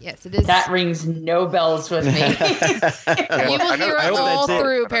 Yes, it is. That rings no bells with me. You will hear it all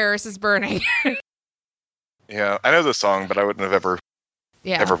through Paris is Burning. Yeah, I know the song, but I wouldn't have ever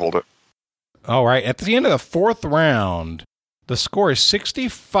pulled it. All right. At the end of the fourth round, the score is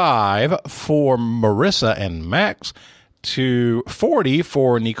 65 for Marissa and Max to 40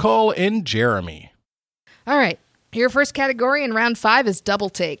 for Nicole and Jeremy. All right. Your first category in round 5 is double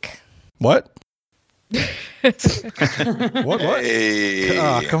take. What? What? Hey.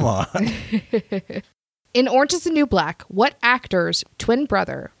 Oh, come on. In Orange is the New Black, what actor's twin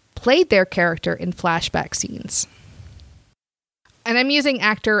brother played their character in flashback scenes? And I'm using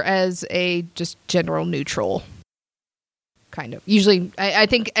actor as a just general neutral. Kind of. Usually, I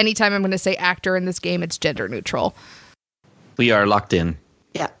think anytime I'm going to say actor in this game, it's gender neutral. We are locked in.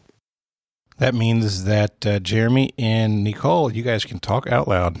 Yeah. That means that Jeremy and Nicole, you guys can talk out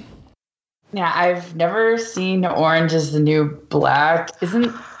loud. Yeah, I've never seen Orange is the New Black.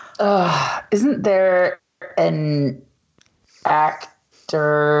 Isn't there an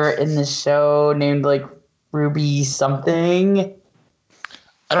actor in the show named Ruby something?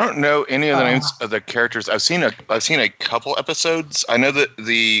 I don't know any of the names of the characters. I've seen a couple episodes. I know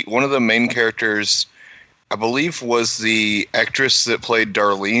that one of the main characters, I believe, was the actress that played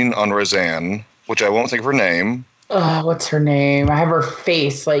Darlene on Roseanne, which I won't think of her name. What's her name? I have her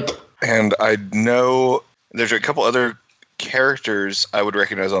face And I know there's a couple other characters I would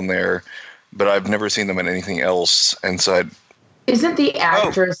recognize on there, but I've never seen them in anything else. And so isn't the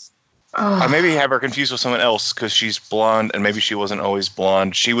actress? I maybe have her confused with someone else because she's blonde, and maybe she wasn't always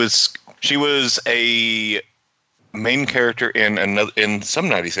blonde. She was a main character in some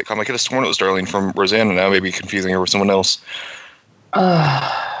 90s sitcom. I could have sworn it was Darlene from Roseanne, and now I may be confusing her with someone else. Oh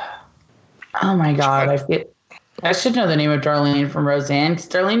my God! I should know the name of Darlene from Roseanne. Because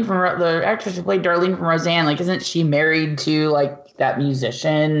Darlene from the actress who played Darlene from Roseanne, isn't she married to that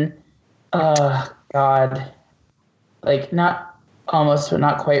musician? God, not almost, but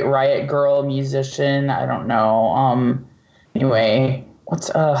not quite Riot Girl musician. I don't know. Anyway,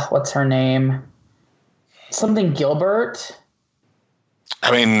 what's her name? Something Gilbert.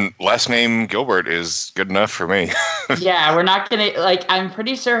 I mean, last name Gilbert is good enough for me. Yeah, we're not gonna I'm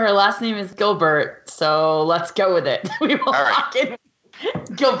pretty sure her last name is Gilbert, so let's go with it. We will lock in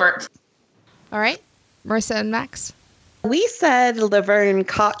Gilbert. All right, Marissa and Max. We said Laverne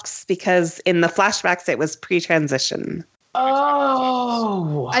Cox because in the flashbacks it was pre-transition.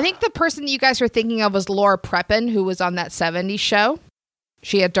 Oh. I think the person you guys were thinking of was Laura Prepon, who was on that 70s show.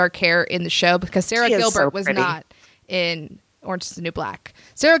 She had dark hair in the show because Sarah Gilbert was not in Orange is the New Black.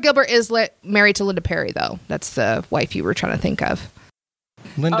 Sarah Gilbert is married to Linda Perry, though. That's the wife you were trying to think of.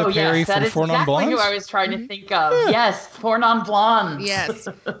 Linda Perry yes, that from is Four Non exactly Blondes? who I was trying to think of. Yes, Four Non Blondes. Yes.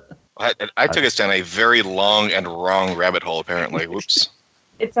 I took us down a very long and wrong rabbit hole, apparently. Whoops.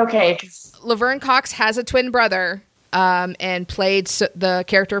 It's okay. 'Cause Laverne Cox has a twin brother and played the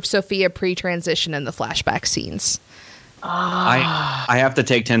character of Sophia pre-transition in the flashback scenes. I have to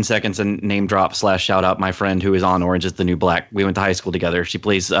take 10 seconds and name drop / shout out my friend who is on Orange is the New Black. We went to high school together. She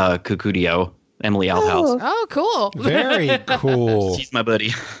plays Cucudio, Emily Althouse. Oh, cool. Very cool. She's my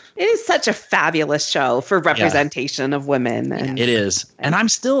buddy. It is such a fabulous show for representation of women. And It is. And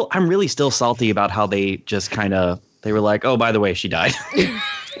I'm really still salty about how they just they were like, oh, by the way, she died. I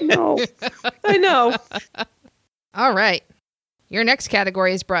know. All right. Your next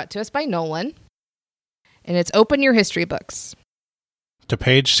category is brought to us by Nolan. And it's Open Your History Books. To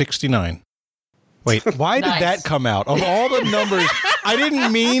page 69. Wait, why did that come out? Of all the numbers, I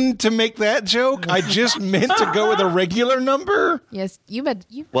didn't mean to make that joke. I just meant to go with a regular number. Yes, you meant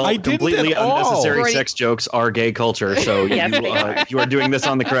you. Well, I didn't completely at all. unnecessary sex jokes are gay culture, so you are doing this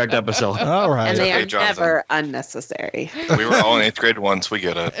on the correct episode. All right. And they are Jonathan. never unnecessary. We were all in 8th grade once. We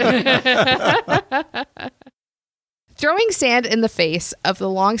get it. Throwing sand in the face of the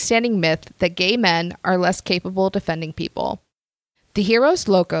long-standing myth that gay men are less capable of defending people. The Heroes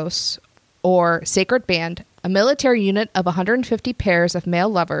Locos, or Sacred Band, a military unit of 150 pairs of male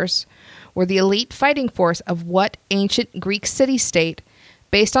lovers, were the elite fighting force of what ancient Greek city-state,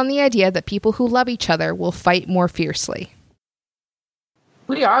 based on the idea that people who love each other will fight more fiercely.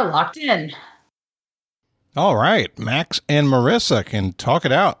 we are locked in. All right. Max and Marissa can talk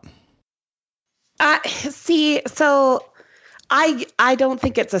it out. See, so I don't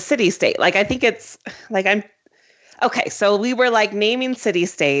think it's a city state. Like, I think it's like okay. So we were like naming city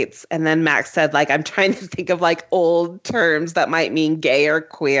states, and then Max said, like, I'm trying to think of like old terms that might mean gay or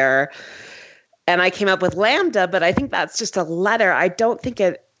queer. And I came up with lambda, but I think that's just a letter. I don't think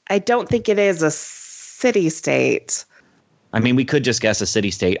it is a city state. I mean, we could just guess a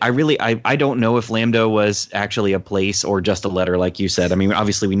city state. I don't know if Lambda was actually a place or just a letter, like you said. I mean,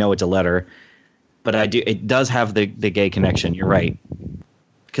 obviously we know it's a letter, but it does have the gay connection. You're right.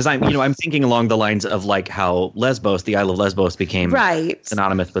 Because I'm thinking along the lines of like how Lesbos, the Isle of Lesbos, became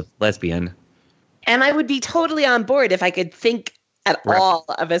synonymous with lesbian. And I would be totally on board if I could think at all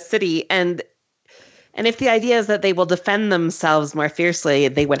of a city. And if the idea is that they will defend themselves more fiercely,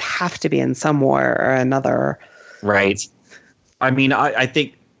 they would have to be in some war or another. Right. I mean, I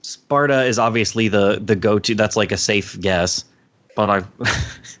think Sparta is obviously the go-to. That's like a safe guess. But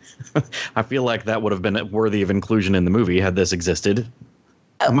I feel like that would have been worthy of inclusion in the movie had this existed.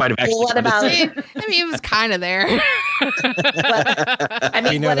 I might have actually. What about? I mean, it was kind of there.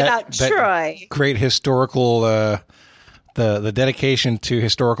 What about Troy? Great historical, the dedication to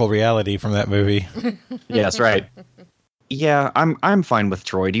historical reality from that movie. Yes, right. Yeah, I'm fine with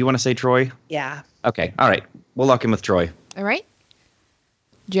Troy. Do you want to say Troy? Yeah. Okay. All right. We'll lock in with Troy. All right.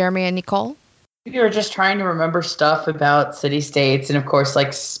 Jeremy and Nicole? We were just trying to remember stuff about city-states, and of course,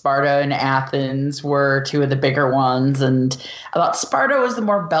 like Sparta and Athens were two of the bigger ones, and I thought Sparta was the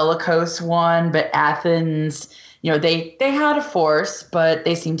more bellicose one, but Athens, they had a force, but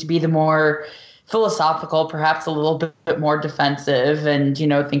they seemed to be the more philosophical, perhaps a little bit more defensive, and,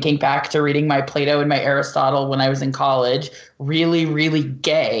 thinking back to reading my Plato and my Aristotle when I was in college, really, really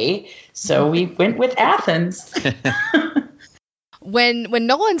gay, so we went with Athens. When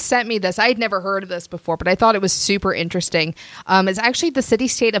Nolan sent me this, I had never heard of this before, but I thought it was super interesting. It's actually the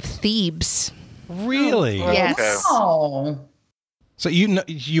city-state of Thebes. Really? Yes. Oh. So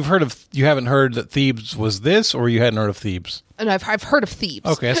you haven't heard that Thebes was this, or you hadn't heard of Thebes? And I've heard of Thebes.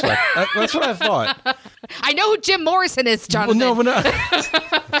 Okay, that's what I thought. I know who Jim Morrison is, Jonathan. Well, no, but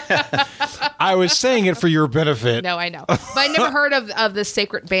I was saying it for your benefit. No, I know. But I never heard of the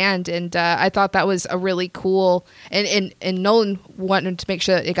Sacred Band, and I thought that was a really cool, and Nolan wanted to make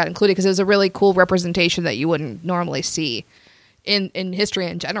sure that it got included because it was a really cool representation that you wouldn't normally see in history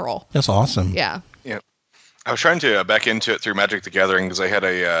in general. That's awesome. Yeah. I was trying to back into it through Magic the Gathering because I had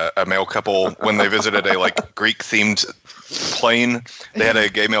a male couple when they visited a like Greek-themed plane. They had a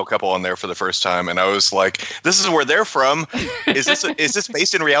gay male couple on there for the first time, and I was like, "This is where they're from. Is this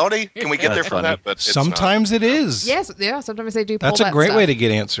based in reality? Can we get there from that?" But sometimes it is. Yes, yeah. Sometimes they do. That's a great way to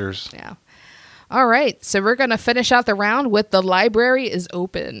get answers. Yeah. All right, so we're gonna finish out the round with the library is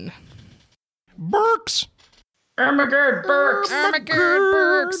open. Burks. Ermagerd Burks. Ermagerd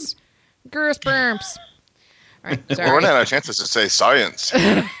Burks. Gersperms. All right, sorry. We're running out of chances to say science.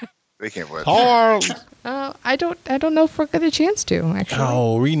 They can't win. Charles. I don't know if we're going to get a chance to, actually.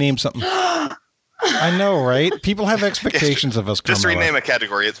 Oh, rename something. I know, right? People have expectations of us. Just Carmela. rename a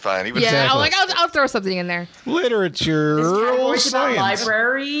category. It's fine. Even I'll throw something in there. Literature or science.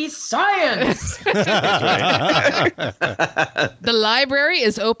 Library science. The library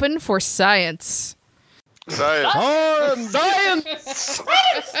is open for science. Science.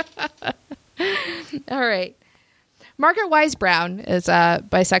 All right. Margaret Wise Brown is a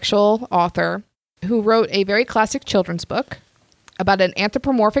bisexual author who wrote a very classic children's book about an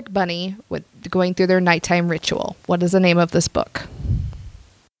anthropomorphic bunny with going through their nighttime ritual. What is the name of this book?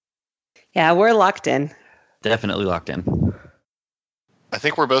 Yeah, we're locked in. Definitely locked in. I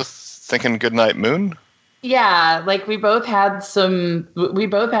think we're both thinking Goodnight Moon. Yeah, like we both had some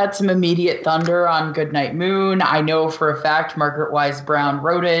immediate thunder on Goodnight Moon. I know for a fact Margaret Wise Brown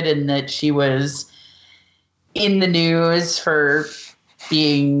wrote it and that she was in the news for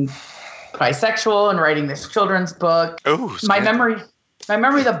being bisexual and writing this children's book. Oh, my memory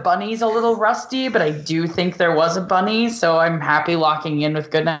the bunny's a little rusty, but I do think there was a bunny, so I'm happy locking in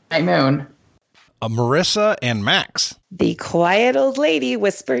with Goodnight Moon. Marissa and Max. The quiet old lady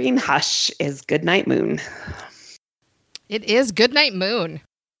whispering hush is Goodnight Moon. It is Goodnight Moon.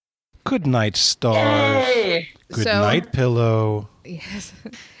 Good night, stars. Yay! Good night, pillow. Yes.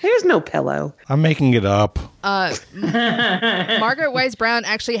 There's no pillow. I'm making it up. Margaret Wise Brown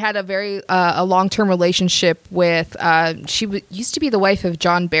actually had a very a long-term relationship with. She used to be the wife of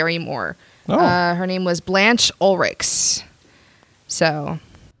John Barrymore. Oh. Her name was Blanche Ulrichs. So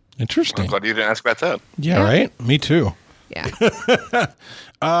Interesting. I'm glad you didn't ask about that. Yeah, right? Me too. yeah.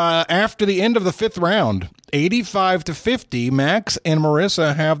 After the end of the 5th round, 85-50, Max and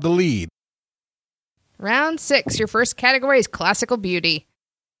Marissa have the lead. Round 6. Your first category is classical beauty.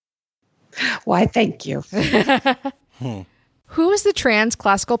 Why, thank you. Who is the trans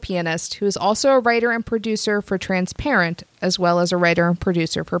classical pianist who is also a writer and producer for Transparent, as well as a writer and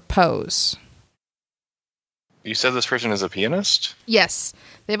producer for Pose? You said this person is a pianist? Yes.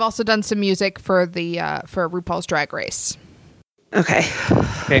 They've also done some music for the for RuPaul's Drag Race. Okay.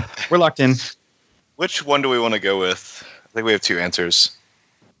 Okay, we're locked in. Which one do we want to go with? I think we have 2 answers.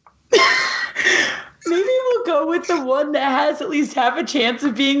 Maybe we'll go with the one that has at least half a chance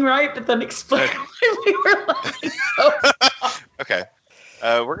of being right, but then explain why we were locking so long. Okay.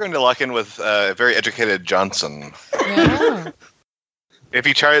 We're going to lock in with very educated Johnson. Yeah. If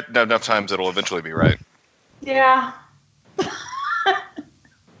you try it enough times, it'll eventually be right. Yeah.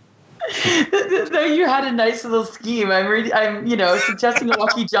 Though you had a nice little scheme. I'm suggesting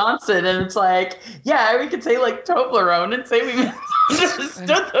Lucky Johnson, and it's like, yeah, we could say like Toblerone and say we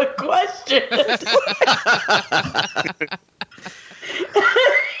misunderstood the question.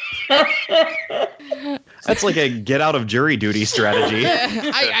 That's like a get out of jury duty strategy.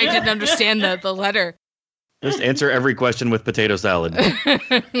 I didn't understand the letter. Just answer every question with potato salad.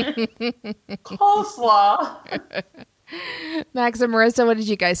 Coleslaw. Max and Marissa, what did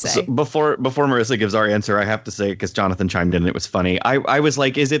you guys say? So before Marissa gives our answer, I have to say, because Jonathan chimed in, it was funny. I was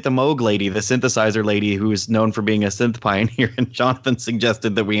like, is it the Moog lady, the synthesizer lady who is known for being a synth pioneer? And Jonathan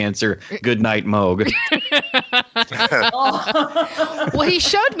suggested that we answer Goodnight Moog. Well, he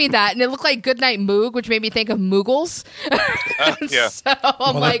showed me that, and it looked like Goodnight Moog, which made me think of Moogles. Yeah. So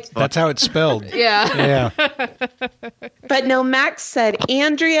I'm that's how it's spelled. Yeah. Yeah. But no, Max said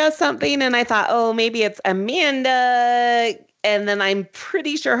Andrea something, and I thought, oh, maybe it's Amanda. And then I'm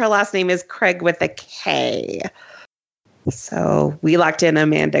pretty sure her last name is Craig with a K. So we locked in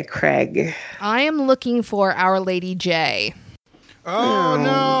Amanda Craig. I am looking for Our Lady J. Oh,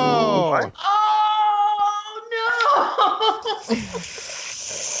 no. Oh,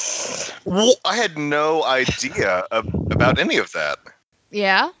 no. Well, I had no idea about any of that.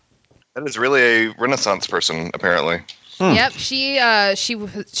 Yeah? That is really a Renaissance person, apparently. Yep, she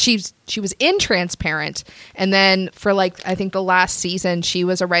was in Transparent, and then for I think the last season she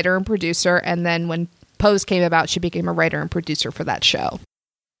was a writer and producer, and then when Pose came about, she became a writer and producer for that show.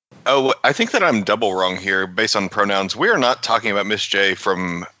 Oh, I think that I'm double wrong here based on pronouns. We are not talking about Miss J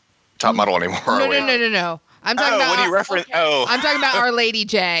from Top Model anymore, are we? No. I'm talking about. When you reference, I'm talking about Our Lady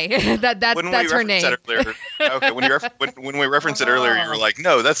J. That's her name. Okay, when we referenced it earlier, you were like,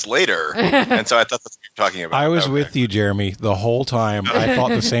 "No, that's later," and so I thought that's what you were talking about. I was with you, Jeremy, the whole time. I thought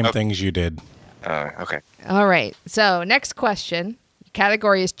the same things you did. Okay. All right. So next question.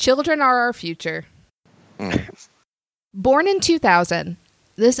 Category is Children Are Our Future. Born in 2000,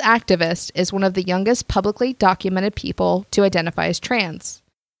 this activist is one of the youngest publicly documented people to identify as trans.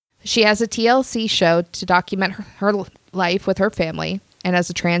 She has a TLC show to document her life with her family and as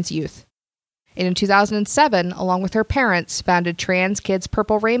a trans youth. And in 2007, along with her parents, founded Trans Kids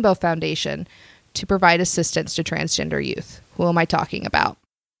Purple Rainbow Foundation to provide assistance to transgender youth. Who am I talking about?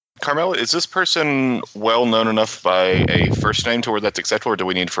 Carmela, is this person well known enough by a first name to where that's acceptable, or do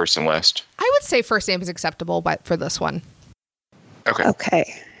we need first and last? I would say first name is acceptable, but for this one. Okay.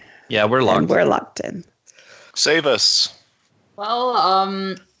 Okay. Yeah, we're locked. And we're locked in. Save us.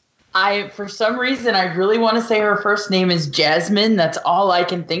 Well, for some reason, I really want to say her first name is Jasmine. That's all I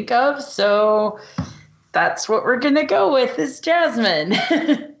can think of. So that's what we're going to go with is Jasmine.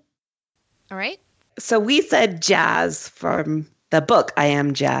 All right. So we said Jazz from the book I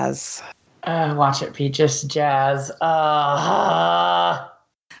Am Jazz. Watch it be just Jazz.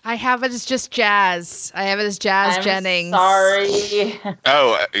 I have it as just Jazz. I have it as Jazz Jennings. Sorry.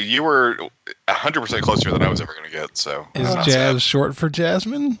 Oh, you were 100% closer than I was ever going to get. So Is Jazz short for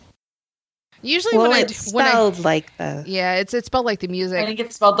Jasmine? Usually it's spelled like the... Yeah, it's spelled like the music. I think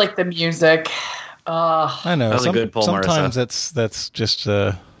it's spelled like the music. I know. That was a good pull, sometimes Marissa. that's just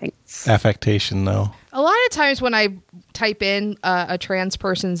affectation, though. A lot of times when I type in a trans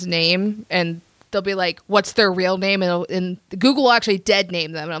person's name and they'll be like, what's their real name? And Google will actually dead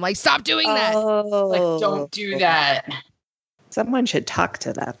name them. And I'm like, stop doing that. Like, don't do that. Someone should talk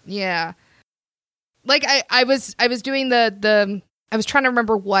to them. Yeah. Like I was doing I was trying to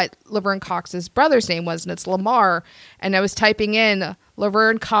remember what Laverne Cox's brother's name was, and it's Lamar. And I was typing in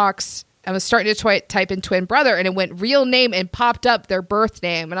Laverne Cox. I was starting to type in twin brother, and it went real name and popped up their birth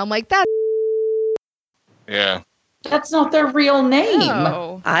name. And I'm like, yeah. That's not their real name.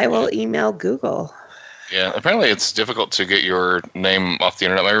 No. I will email Google. Yeah, apparently it's difficult to get your name off the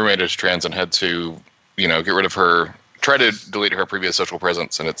internet. My roommate is trans and had to, get rid of her, try to delete her previous social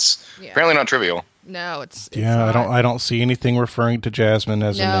presence, and it's apparently not trivial. No, it's yeah. not. I don't see anything referring to Jasmine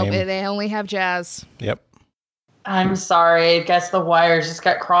as a name. No, they only have Jazz. Yep. I'm sorry. I guess the wires just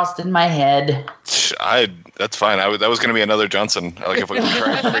got crossed in my head. That's fine. That was going to be another Johnson. Like if we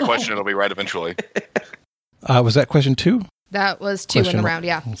try every question, it'll be right eventually. Was that question 2? That was 2 in the round,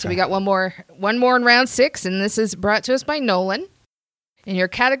 yeah. Okay. So we got one more in round 6, and this is brought to us by Nolan. And your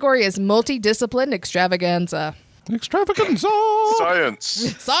category is multidiscipline extravaganza. Extravaganza!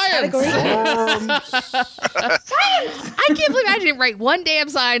 Science! I can't believe I didn't write one damn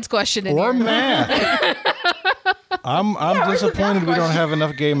science question in or here. Math. I'm disappointed we don't have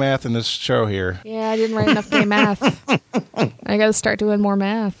enough gay math in this show here. Yeah, I didn't write enough gay math. I got to start doing more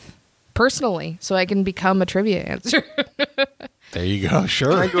math. Personally, so I can become a trivia answer. There you go.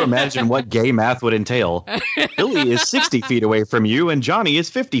 Sure. Trying to imagine what gay math would entail. Billy is 60 feet away from you, and Johnny is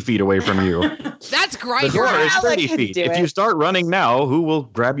 50 feet away from you. That's Grindr. The door is 30 can feet. do If it. you start running now, who will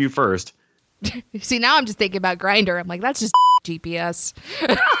grab you first? See, now I'm just thinking about Grindr. I'm like, that's just GPS.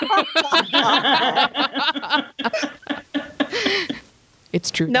 It's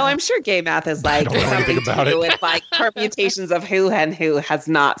true. No, I'm sure gay math is like don't know anything something about to do it. with like permutations of who and who has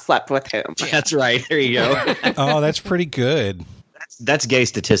not slept with whom. That's right. There you go. Oh, that's pretty good. That's gay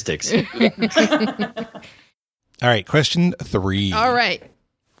statistics. All right, question 3. All right.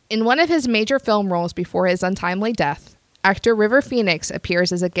 In one of his major film roles before his untimely death, actor River Phoenix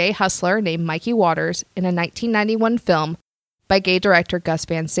appears as a gay hustler named Mikey Waters in a 1991 film by gay director Gus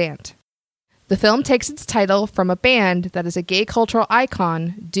Van Sant. The film takes its title from a band that is a gay cultural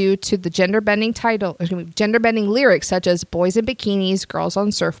icon due to the gender-bending lyrics such as Boys in Bikinis, Girls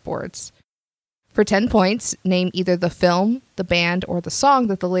on Surfboards. For 10 points, name either the film, the band, or the song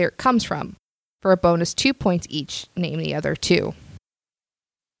that the lyric comes from. For a bonus 2 points each, name the other 2.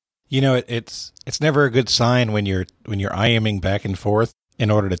 You know, it's never a good sign when you're IMing back and forth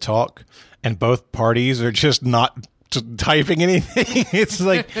in order to talk, and both parties are just not typing anything. It's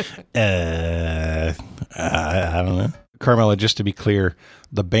like, I don't know. Carmela, just to be clear,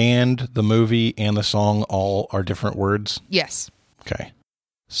 the band, the movie, and the song all are different words? Yes. Okay.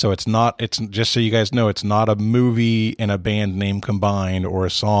 So it's just so you guys know, it's not a movie and a band name combined or a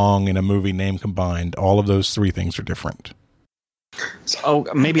song and a movie name combined. All of those 3 things are different. Oh,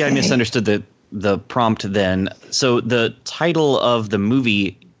 maybe I misunderstood the prompt then. So the title of the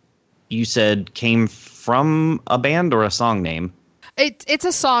movie, you said, came from a band or a song name? It's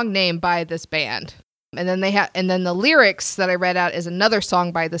a song name by this band. And then then the lyrics that I read out is another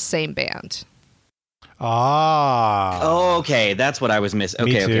song by the same band. Ah. Oh, okay. That's what I was missing.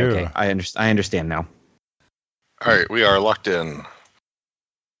 Me Okay, too. okay. I understand now. All right, we are locked in.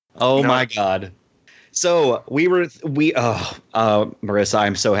 Oh my God. So Marissa,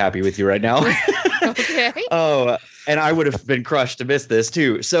 I'm so happy with you right now. Okay. Oh, and I would have been crushed to miss this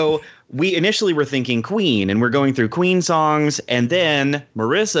too. So we initially were thinking Queen, and we're going through Queen songs, and then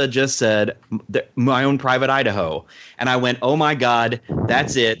Marissa just said My Own Private Idaho, and I went, oh my God,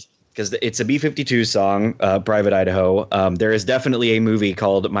 that's it, because it's a B-52 song, Private Idaho. There is definitely a movie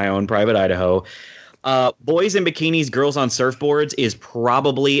called My Own Private Idaho. Boys in bikinis, girls on surfboards is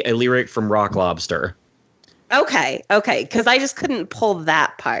probably a lyric from Rock Lobster. Okay, because I just couldn't pull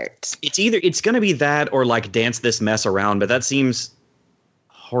that part. It's going to be that or like Dance This Mess Around, but that seems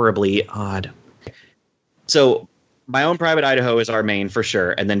horribly odd. So My Own Private Idaho is our main for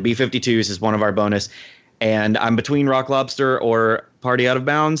sure, and then B-52s is one of our bonus. And I'm between Rock Lobster or Party Out of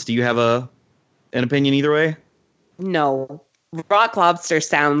Bounds. Do you have an opinion either way? No. Rock Lobster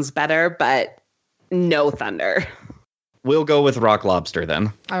sounds better, but no Thunder. We'll go with Rock Lobster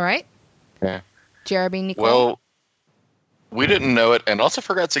then. All right. Yeah. Jeremy, Nicole. Well, we didn't know it, and also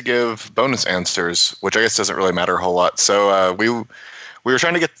forgot to give bonus answers, which I guess doesn't really matter a whole lot. So we were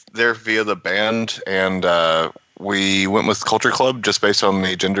trying to get there via the band, and we went with Culture Club just based on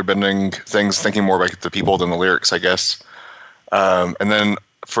the gender bending things, thinking more about the people than the lyrics, I guess. And then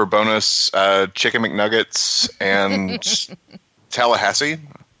for bonus, Chicken McNuggets and Tallahassee.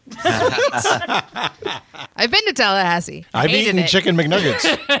 I've been to Tallahassee. I've eaten Chicken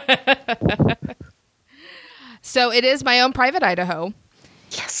McNuggets. So it is My Own Private Idaho.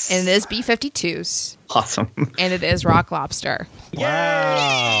 Yes. And it is B-52s. Awesome. And it is Rock Lobster.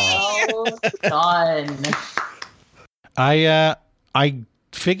 Wow. Well done. I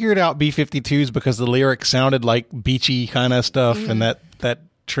figured out B-52s because the lyrics sounded like beachy kind of stuff, and that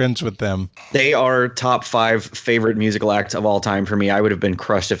trends with them. They are top 5 favorite musical acts of all time for me. I would have been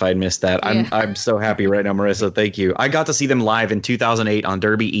crushed if I'd missed that. Yeah. I'm so happy right now, Marissa. Thank you. I got to see them live in 2008 on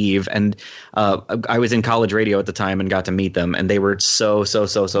Derby Eve, and I was in college radio at the time and got to meet them, and they were so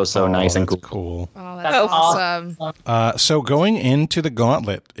nice and cool. Oh, that's awesome. So going into the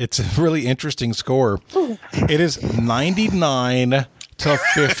gauntlet, it's a really interesting score. It is 99 to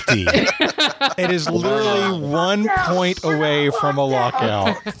 50. It is literally 1 point away from a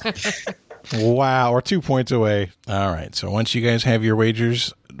lockout. Wow, or 2 points away. All right, so once you guys have your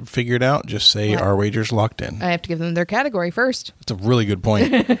wagers figured out, just say our wagers locked in. I have to give them their category first. That's a really good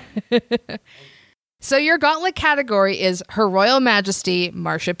point. So your gauntlet category is Her Royal Majesty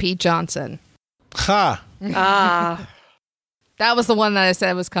Marsha P. Johnson. Ha! Ah. That was the one that I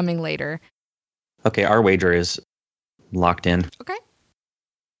said was coming later. Okay, our wager is locked in. Okay.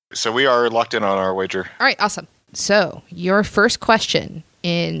 So we are locked in on our wager. All right, awesome. So your first question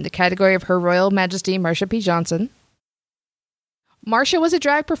in the category of Her Royal Majesty Marsha P. Johnson. Marsha was a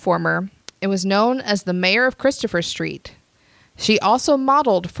drag performer and was known as the mayor of Christopher Street. She also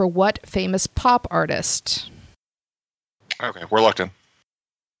modeled for what famous pop artist? Okay, we're locked in.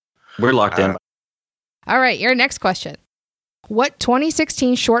 We're locked in. All right, your next question. What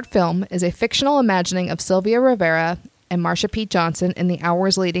 2016 short film is a fictional imagining of Sylvia Rivera and Marsha P. Johnson in the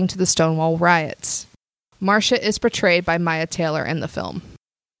hours leading to the Stonewall riots? Marsha is portrayed by Maya Taylor in the film.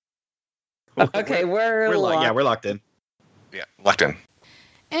 Okay, we're locked in. Yeah, locked in.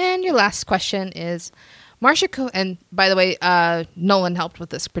 And your last question is, and by the way, Nolan helped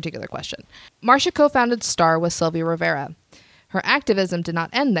with this particular question. Marsha co-founded STAR with Sylvia Rivera. Her activism did not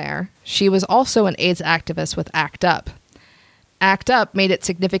end there. She was also an AIDS activist with ACT UP. ACT UP made it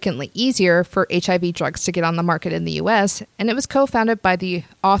significantly easier for HIV drugs to get on the market in the U.S., and it was co-founded by the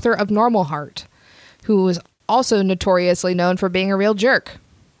author of Normal Heart, who was also notoriously known for being a real jerk.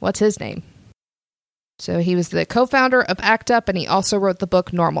 What's his name? So he was the co-founder of ACT UP, and he also wrote the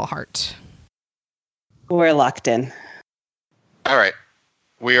book Normal Heart. We're locked in. All right.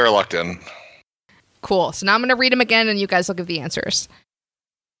 We are locked in. Cool. So now I'm going to read them again, and you guys will give the answers.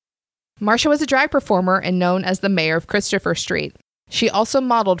 Marsha was a drag performer and known as the mayor of Christopher Street. She also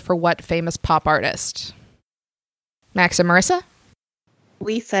modeled for what famous pop artist? Max and Marissa?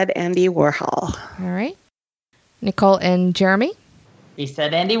 We said Andy Warhol. All right. Nicole and Jeremy? He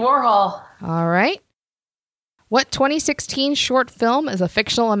said Andy Warhol. All right. What 2016 short film is a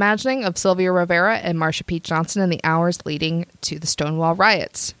fictional imagining of Sylvia Rivera and Marsha P. Johnson in the hours leading to the Stonewall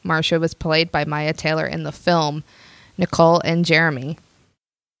riots? Marsha was played by Maya Taylor in the film. Nicole and Jeremy?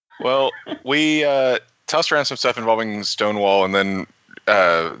 Well, we tossed around some stuff involving Stonewall, and then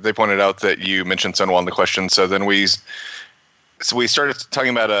they pointed out that you mentioned Stonewall in the question. So then we started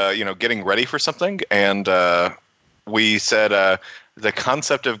talking about getting ready for something, and we said the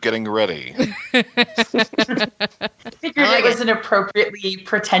concept of getting ready. I figured it was an appropriately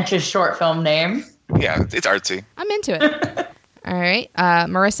pretentious short film name. Yeah, it's artsy. I'm into it. All right,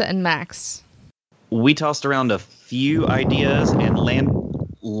 Marissa and Max. We tossed around a few ideas and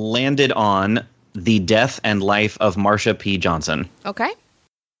landed on the death and life of Marsha P. Johnson. Okay.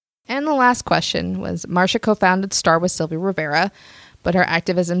 And the last question was, Marsha co-founded STAR with Sylvia Rivera, but her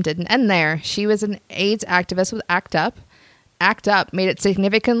activism didn't end there. She was an AIDS activist with ACT UP. ACT UP made it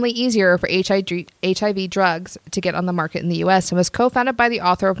significantly easier for HIV drugs to get on the market in the U.S. and was co-founded by the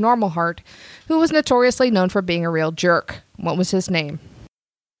author of Normal Heart, who was notoriously known for being a real jerk. What was his name?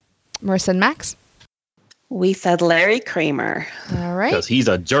 Marissa and Max? We said Larry Kramer. All right. Because he's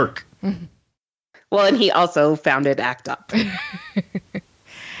a jerk. Well, and he also founded ACT UP.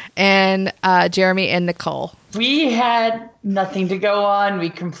 And Jeremy and Nicole. We had nothing to go on. We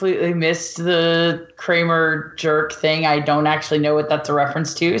completely missed the Kramer jerk thing. I don't actually know what that's a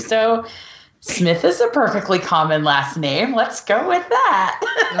reference to. So Smith is a perfectly common last name. Let's go with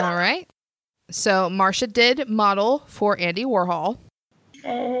that. All right. So Marsha did model for Andy Warhol.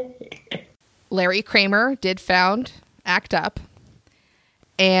 Larry Kramer did found ACT UP.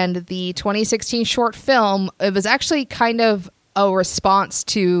 And the 2016 short film, it was actually kind of a response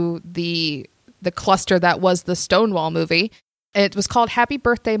to the cluster that was the Stonewall movie. It was called Happy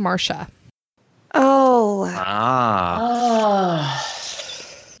Birthday, Marsha. Oh.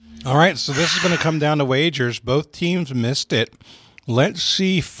 All right, so this is going to come down to wagers. Both teams missed it. Let's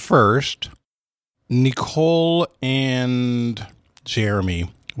see first. Nicole and Jeremy,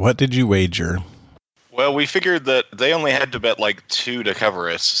 what did you wager? Well, we figured that they only had to bet like 2 to cover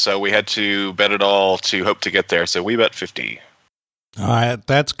us, so we had to bet it all to hope to get there. So we bet 50. All right,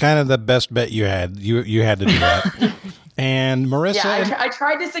 that's kind of the best bet you had. You had to do that. And Marissa? Yeah, I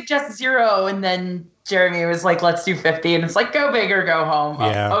tried to suggest 0, and then Jeremy was like, let's do 50. And it's like, go big or go home.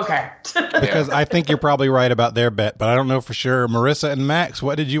 Yeah. Oh, okay. Because I think you're probably right about their bet, but I don't know for sure. Marissa and Max,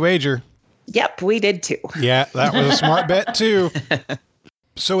 what did you wager? Yep, we did too. Yeah, that was a smart bet too.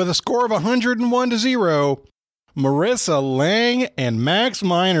 So with a score of 101-0, Marissa Lang and Max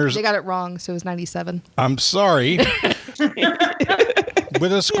Miners. They got it wrong, so it was 97. I'm sorry.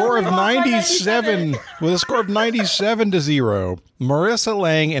 With a score of 97, with a score of 97-0, Marissa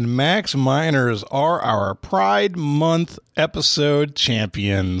Lang and Max Miners are our Pride Month episode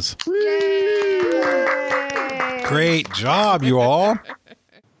champions. Yay! Great job, you all.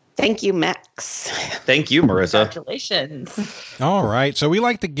 Thank you, Max. Thank you, Marissa. Congratulations. All right. So we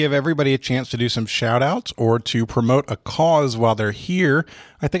like to give everybody a chance to do some shout outs or to promote a cause while they're here.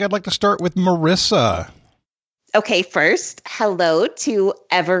 I think I'd like to start with Marissa. Okay, first, hello to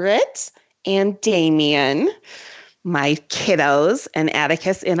Everett and Damien, my kiddos, and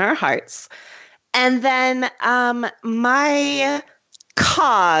Atticus in our hearts. And then my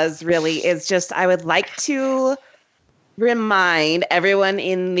cause really is just I would like to remind everyone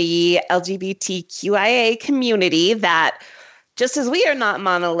in the LGBTQIA community that just as we are not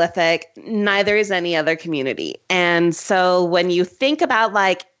monolithic, neither is any other community. And so when you think about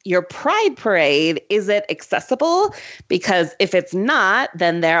like your Pride Parade, is it accessible? Because if it's not,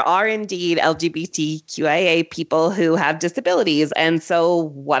 then there are indeed LGBTQIA people who have disabilities. And so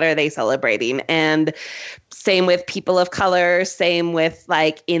what are they celebrating? And same with people of color, same with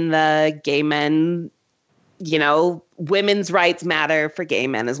like in the gay men, you know, women's rights matter for gay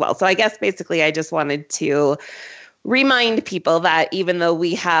men as well. So I guess basically I just wanted to remind people that even though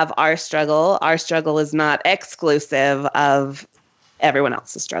we have our struggle is not exclusive of everyone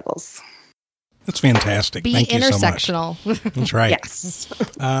else's struggles. That's fantastic. Be Thank you intersectional. so much. That's right. Yes.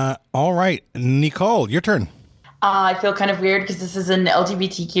 All right. Nicole, your turn. I feel kind of weird because this is an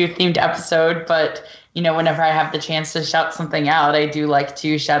LGBTQ themed episode, but you know, whenever I have the chance to shout something out, I do like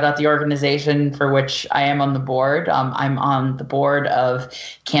to shout out the organization for which I am on the board. I'm on the board of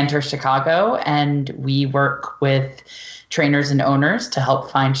Cantor Chicago, and we work with trainers and owners to help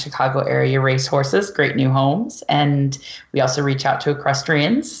find Chicago area racehorses great new homes. And we also reach out to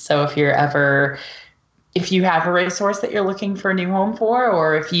equestrians. So if you have a racehorse that you're looking for a new home for,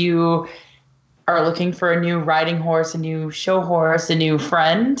 or if you are looking for a new riding horse, a new show horse, a new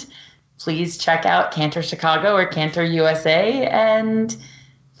friend, please check out Cantor Chicago or Cantor USA and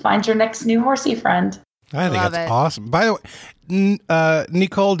find your next new horsey friend. I think that's awesome. By the way,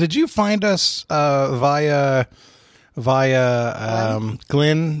 Nicole, did you find us via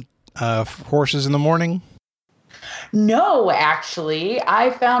Glenn Horses in the Morning? No, actually.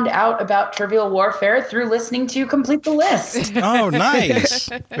 I found out about Trivial Warfare through listening to Complete the List. Oh, nice.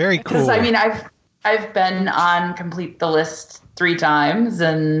 Very cool. Because, I mean, I've been on Complete the List 3 times,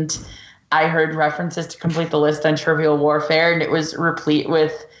 and I heard references to Complete the List on Trivial Warfare, and it was replete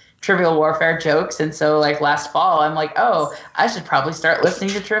with Trivial Warfare jokes. And so, like, last fall, I'm like, oh, I should probably start listening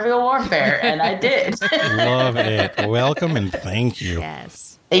to Trivial Warfare. And I did. Love it. Welcome and thank you.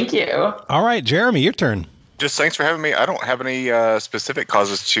 Yes. Thank you. All right, Jeremy, your turn. Just thanks for having me. I don't have any specific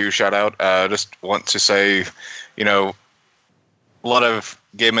causes to shout out. Just want to say, you know, a lot of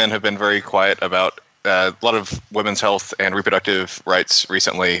gay men have been very quiet about a lot of women's health and reproductive rights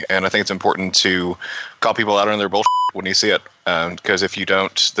recently, and I think it's important to call people out on their bullshit when you see it, because if you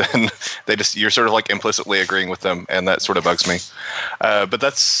don't, then you're sort of like implicitly agreeing with them, and that sort of bugs me. But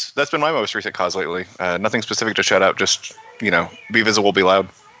that's been my most recent cause lately. Nothing specific to shout out, just be visible, be loud.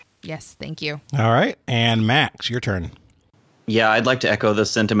 Yes, thank you. All right, and Max, your turn. Yeah, I'd like to echo the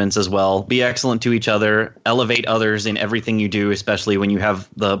sentiments as well. Be excellent to each other. Elevate others in everything you do, especially when you have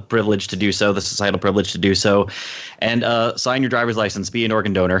the privilege to do so, the societal privilege to do so. And sign your driver's license. Be an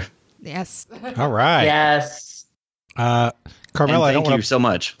organ donor. Yes. All right. Yes. Carmel, I don't want you so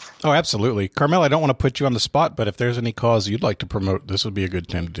much. Oh, absolutely. Carmel, I don't want to put you on the spot, but if there's any cause you'd like to promote, this would be a good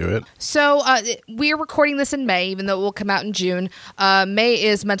time to do it. So we're recording this in May, even though it will come out in June. May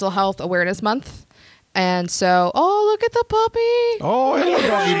is Mental Health Awareness Month. And so, look at the puppy. Oh, hello,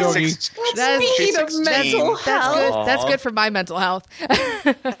 doggy. That's good for my mental health.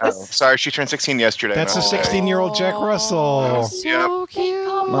 Sorry, she turned 16 yesterday. That's a 16-year-old Jack Russell. So cute.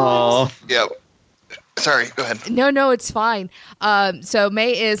 Oh, yeah. Sorry, go ahead. No, it's fine. So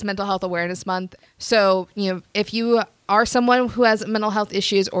May is Mental Health Awareness Month. So, if you are someone who has mental health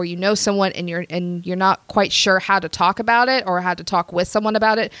issues, or you know someone and you're not quite sure how to talk about it or how to talk with someone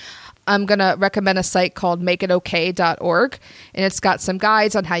about it, I'm going to recommend a site called makeitokay.org, and it's got some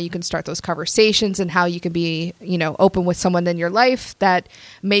guides on how you can start those conversations and how you can be, open with someone in your life that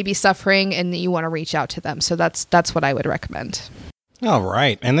may be suffering and that you want to reach out to them. So that's what I would recommend. All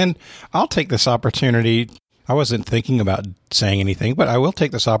right. And then I'll take this opportunity. I wasn't thinking about saying anything, but I will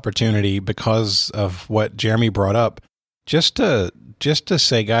take this opportunity because of what Jeremy brought up, just to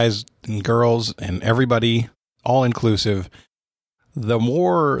say, guys and girls and everybody, all inclusive, the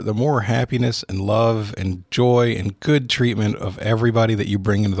more happiness and love and joy and good treatment of everybody that you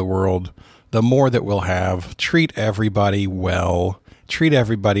bring into the world, the more that we'll have. Treat everybody well. Treat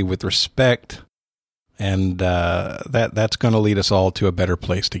everybody with respect. And that's going to lead us all to a better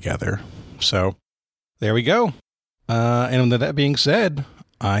place together. So there we go. And with that being said,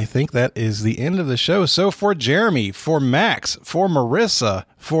 I think that is the end of the show. So for Jeremy, for Max, for Marissa,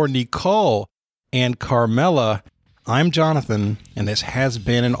 for Nicole, and Carmela, I'm Jonathan, and this has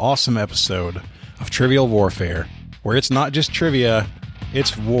been an awesome episode of Trivial Warfare, where it's not just trivia,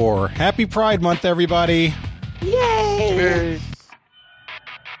 it's war. Happy Pride Month, everybody! Yay!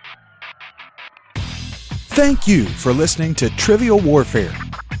 Thank you for listening to Trivial Warfare.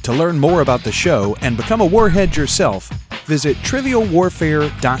 To learn more about the show and become a warhead yourself, visit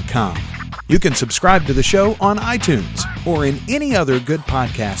trivialwarfare.com. You can subscribe to the show on iTunes or in any other good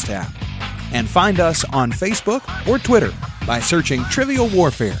podcast app. And find us on Facebook or Twitter by searching Trivial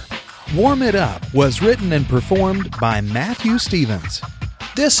Warfare. Warm It Up was written and performed by Matthew Stevens.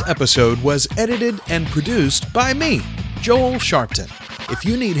 This episode was edited and produced by me, Joel Sharpton. If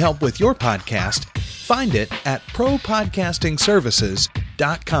you need help with your podcast, find it at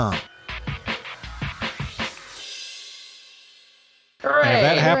propodcastingservices.com. And if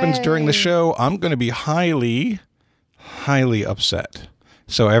that happens during the show, I'm going to be highly, highly upset.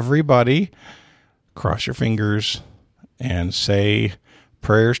 So everybody, cross your fingers and say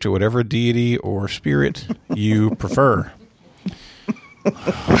prayers to whatever deity or spirit you prefer.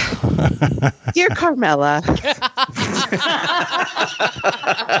 Dear Carmela.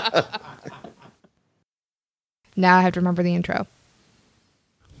 Now I have to remember the intro.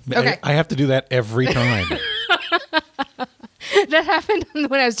 Okay. I have to do that every time. That happened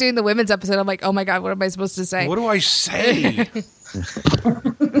when I was doing the women's episode. I'm like, oh my God, what am I supposed to say? What do I say?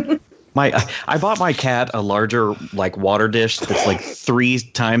 I bought my cat a larger water dish that's 3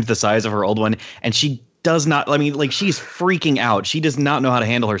 times the size of her old one, and she does not. She's freaking out. She does not know how to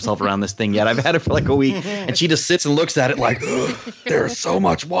handle herself around this thing yet. I've had it for a week, and she just sits and looks at it there's so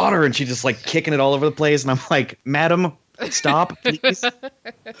much water, and she's just kicking it all over the place. And I'm like, madam, stop, please.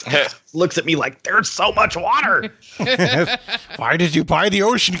 Looks at me like, there's so much water. Why did you buy the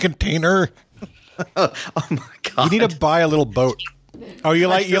ocean container? Oh my God. You need to buy a little boat. Oh, you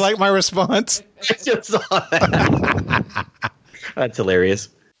like my response? I just saw that. That's hilarious.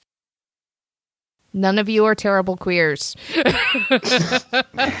 None of you are terrible queers.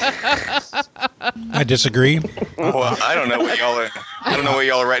 I disagree. Well, I don't know what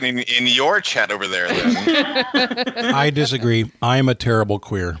y'all are writing in your chat over there. Then. I disagree. I am a terrible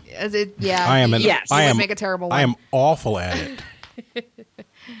queer. Yeah. I am. I am. Make a terrible one. I am awful at it.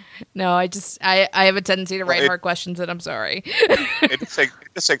 No, I have a tendency to write hard questions, and I'm sorry. It just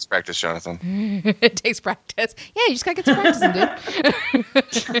takes practice, Jonathan. It takes practice. Yeah, you just gotta get some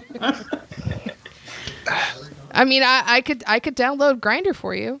practice, dude. I mean, I could download Grindr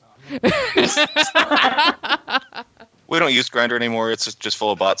for you. We don't use Grindr anymore. It's just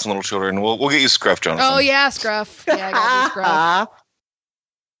full of bots and little children. We'll get you Scruff, Jonathan. Oh yeah, Scruff. Yeah, I got you Scruff.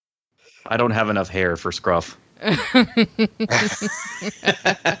 I don't have enough hair for Scruff.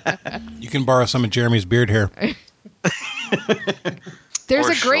 You can borrow some of Jeremy's beard hair. There's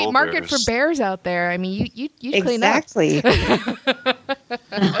Or a great market for shoulders. bears out there. I mean, you clean up. Exactly.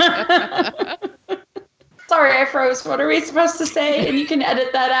 Sorry, I froze. What are we supposed to say? And you can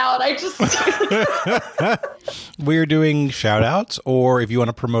edit that out. We're doing shout outs, or if you want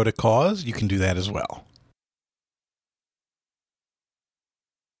to promote a cause, you can do that as well.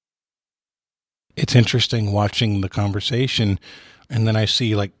 It's interesting watching the conversation, and then I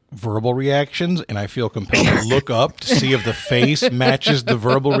see like verbal reactions, and I feel compelled to look up to see if the face matches the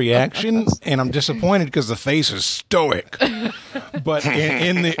verbal reaction, and I'm disappointed because the face is stoic. But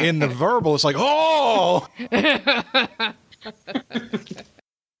in the verbal, it's like, oh.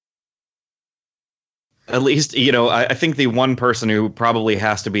 At least, you know, I think the one person who probably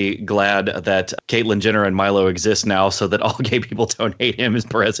has to be glad that Caitlyn Jenner and Milo exist now so that all gay people don't hate him is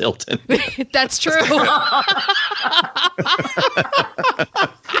Perez Hilton. That's true.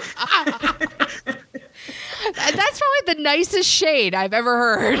 That's probably the nicest shade I've ever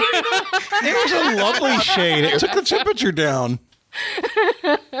heard. It was a lovely shade. It took the temperature down.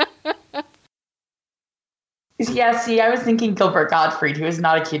 Yeah, see, I was thinking Gilbert Gottfried, who is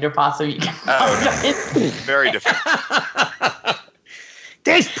not a cute opossum. You can Very different.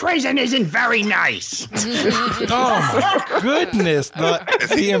 This prison isn't very nice. Oh, my goodness.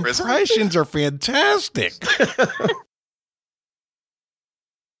 The impressions are fantastic.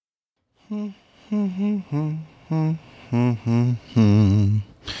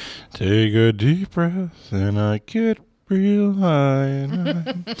 Take a deep breath and I get real high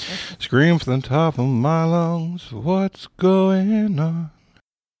and I scream from the top of my lungs, what's going on?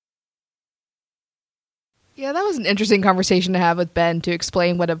 Yeah, that was an interesting conversation to have with Ben to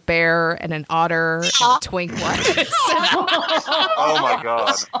explain what a bear and an otter and a twink was. Oh my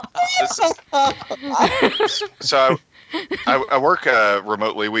god! So I work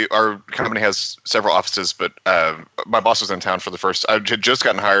remotely. Our company has several offices, but my boss was in town for the first. I had just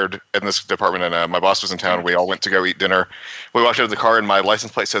gotten hired in this department, and my boss was in town. We all went to go eat dinner. We walked out of the car, and my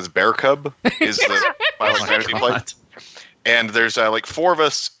license plate says Bear Cub is my identity plate. And there's like four of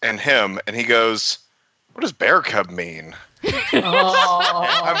us and him, and he goes, "What does Bear Cub mean?" I'm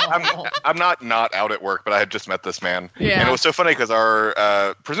not out at work, but I had just met this man, and it was so funny because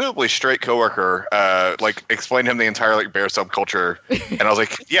our presumably straight coworker like explained him the entire like bear subculture, and I was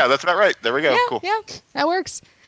like, "Yeah, that's about right. There we go. Yeah, cool." Yeah, that works.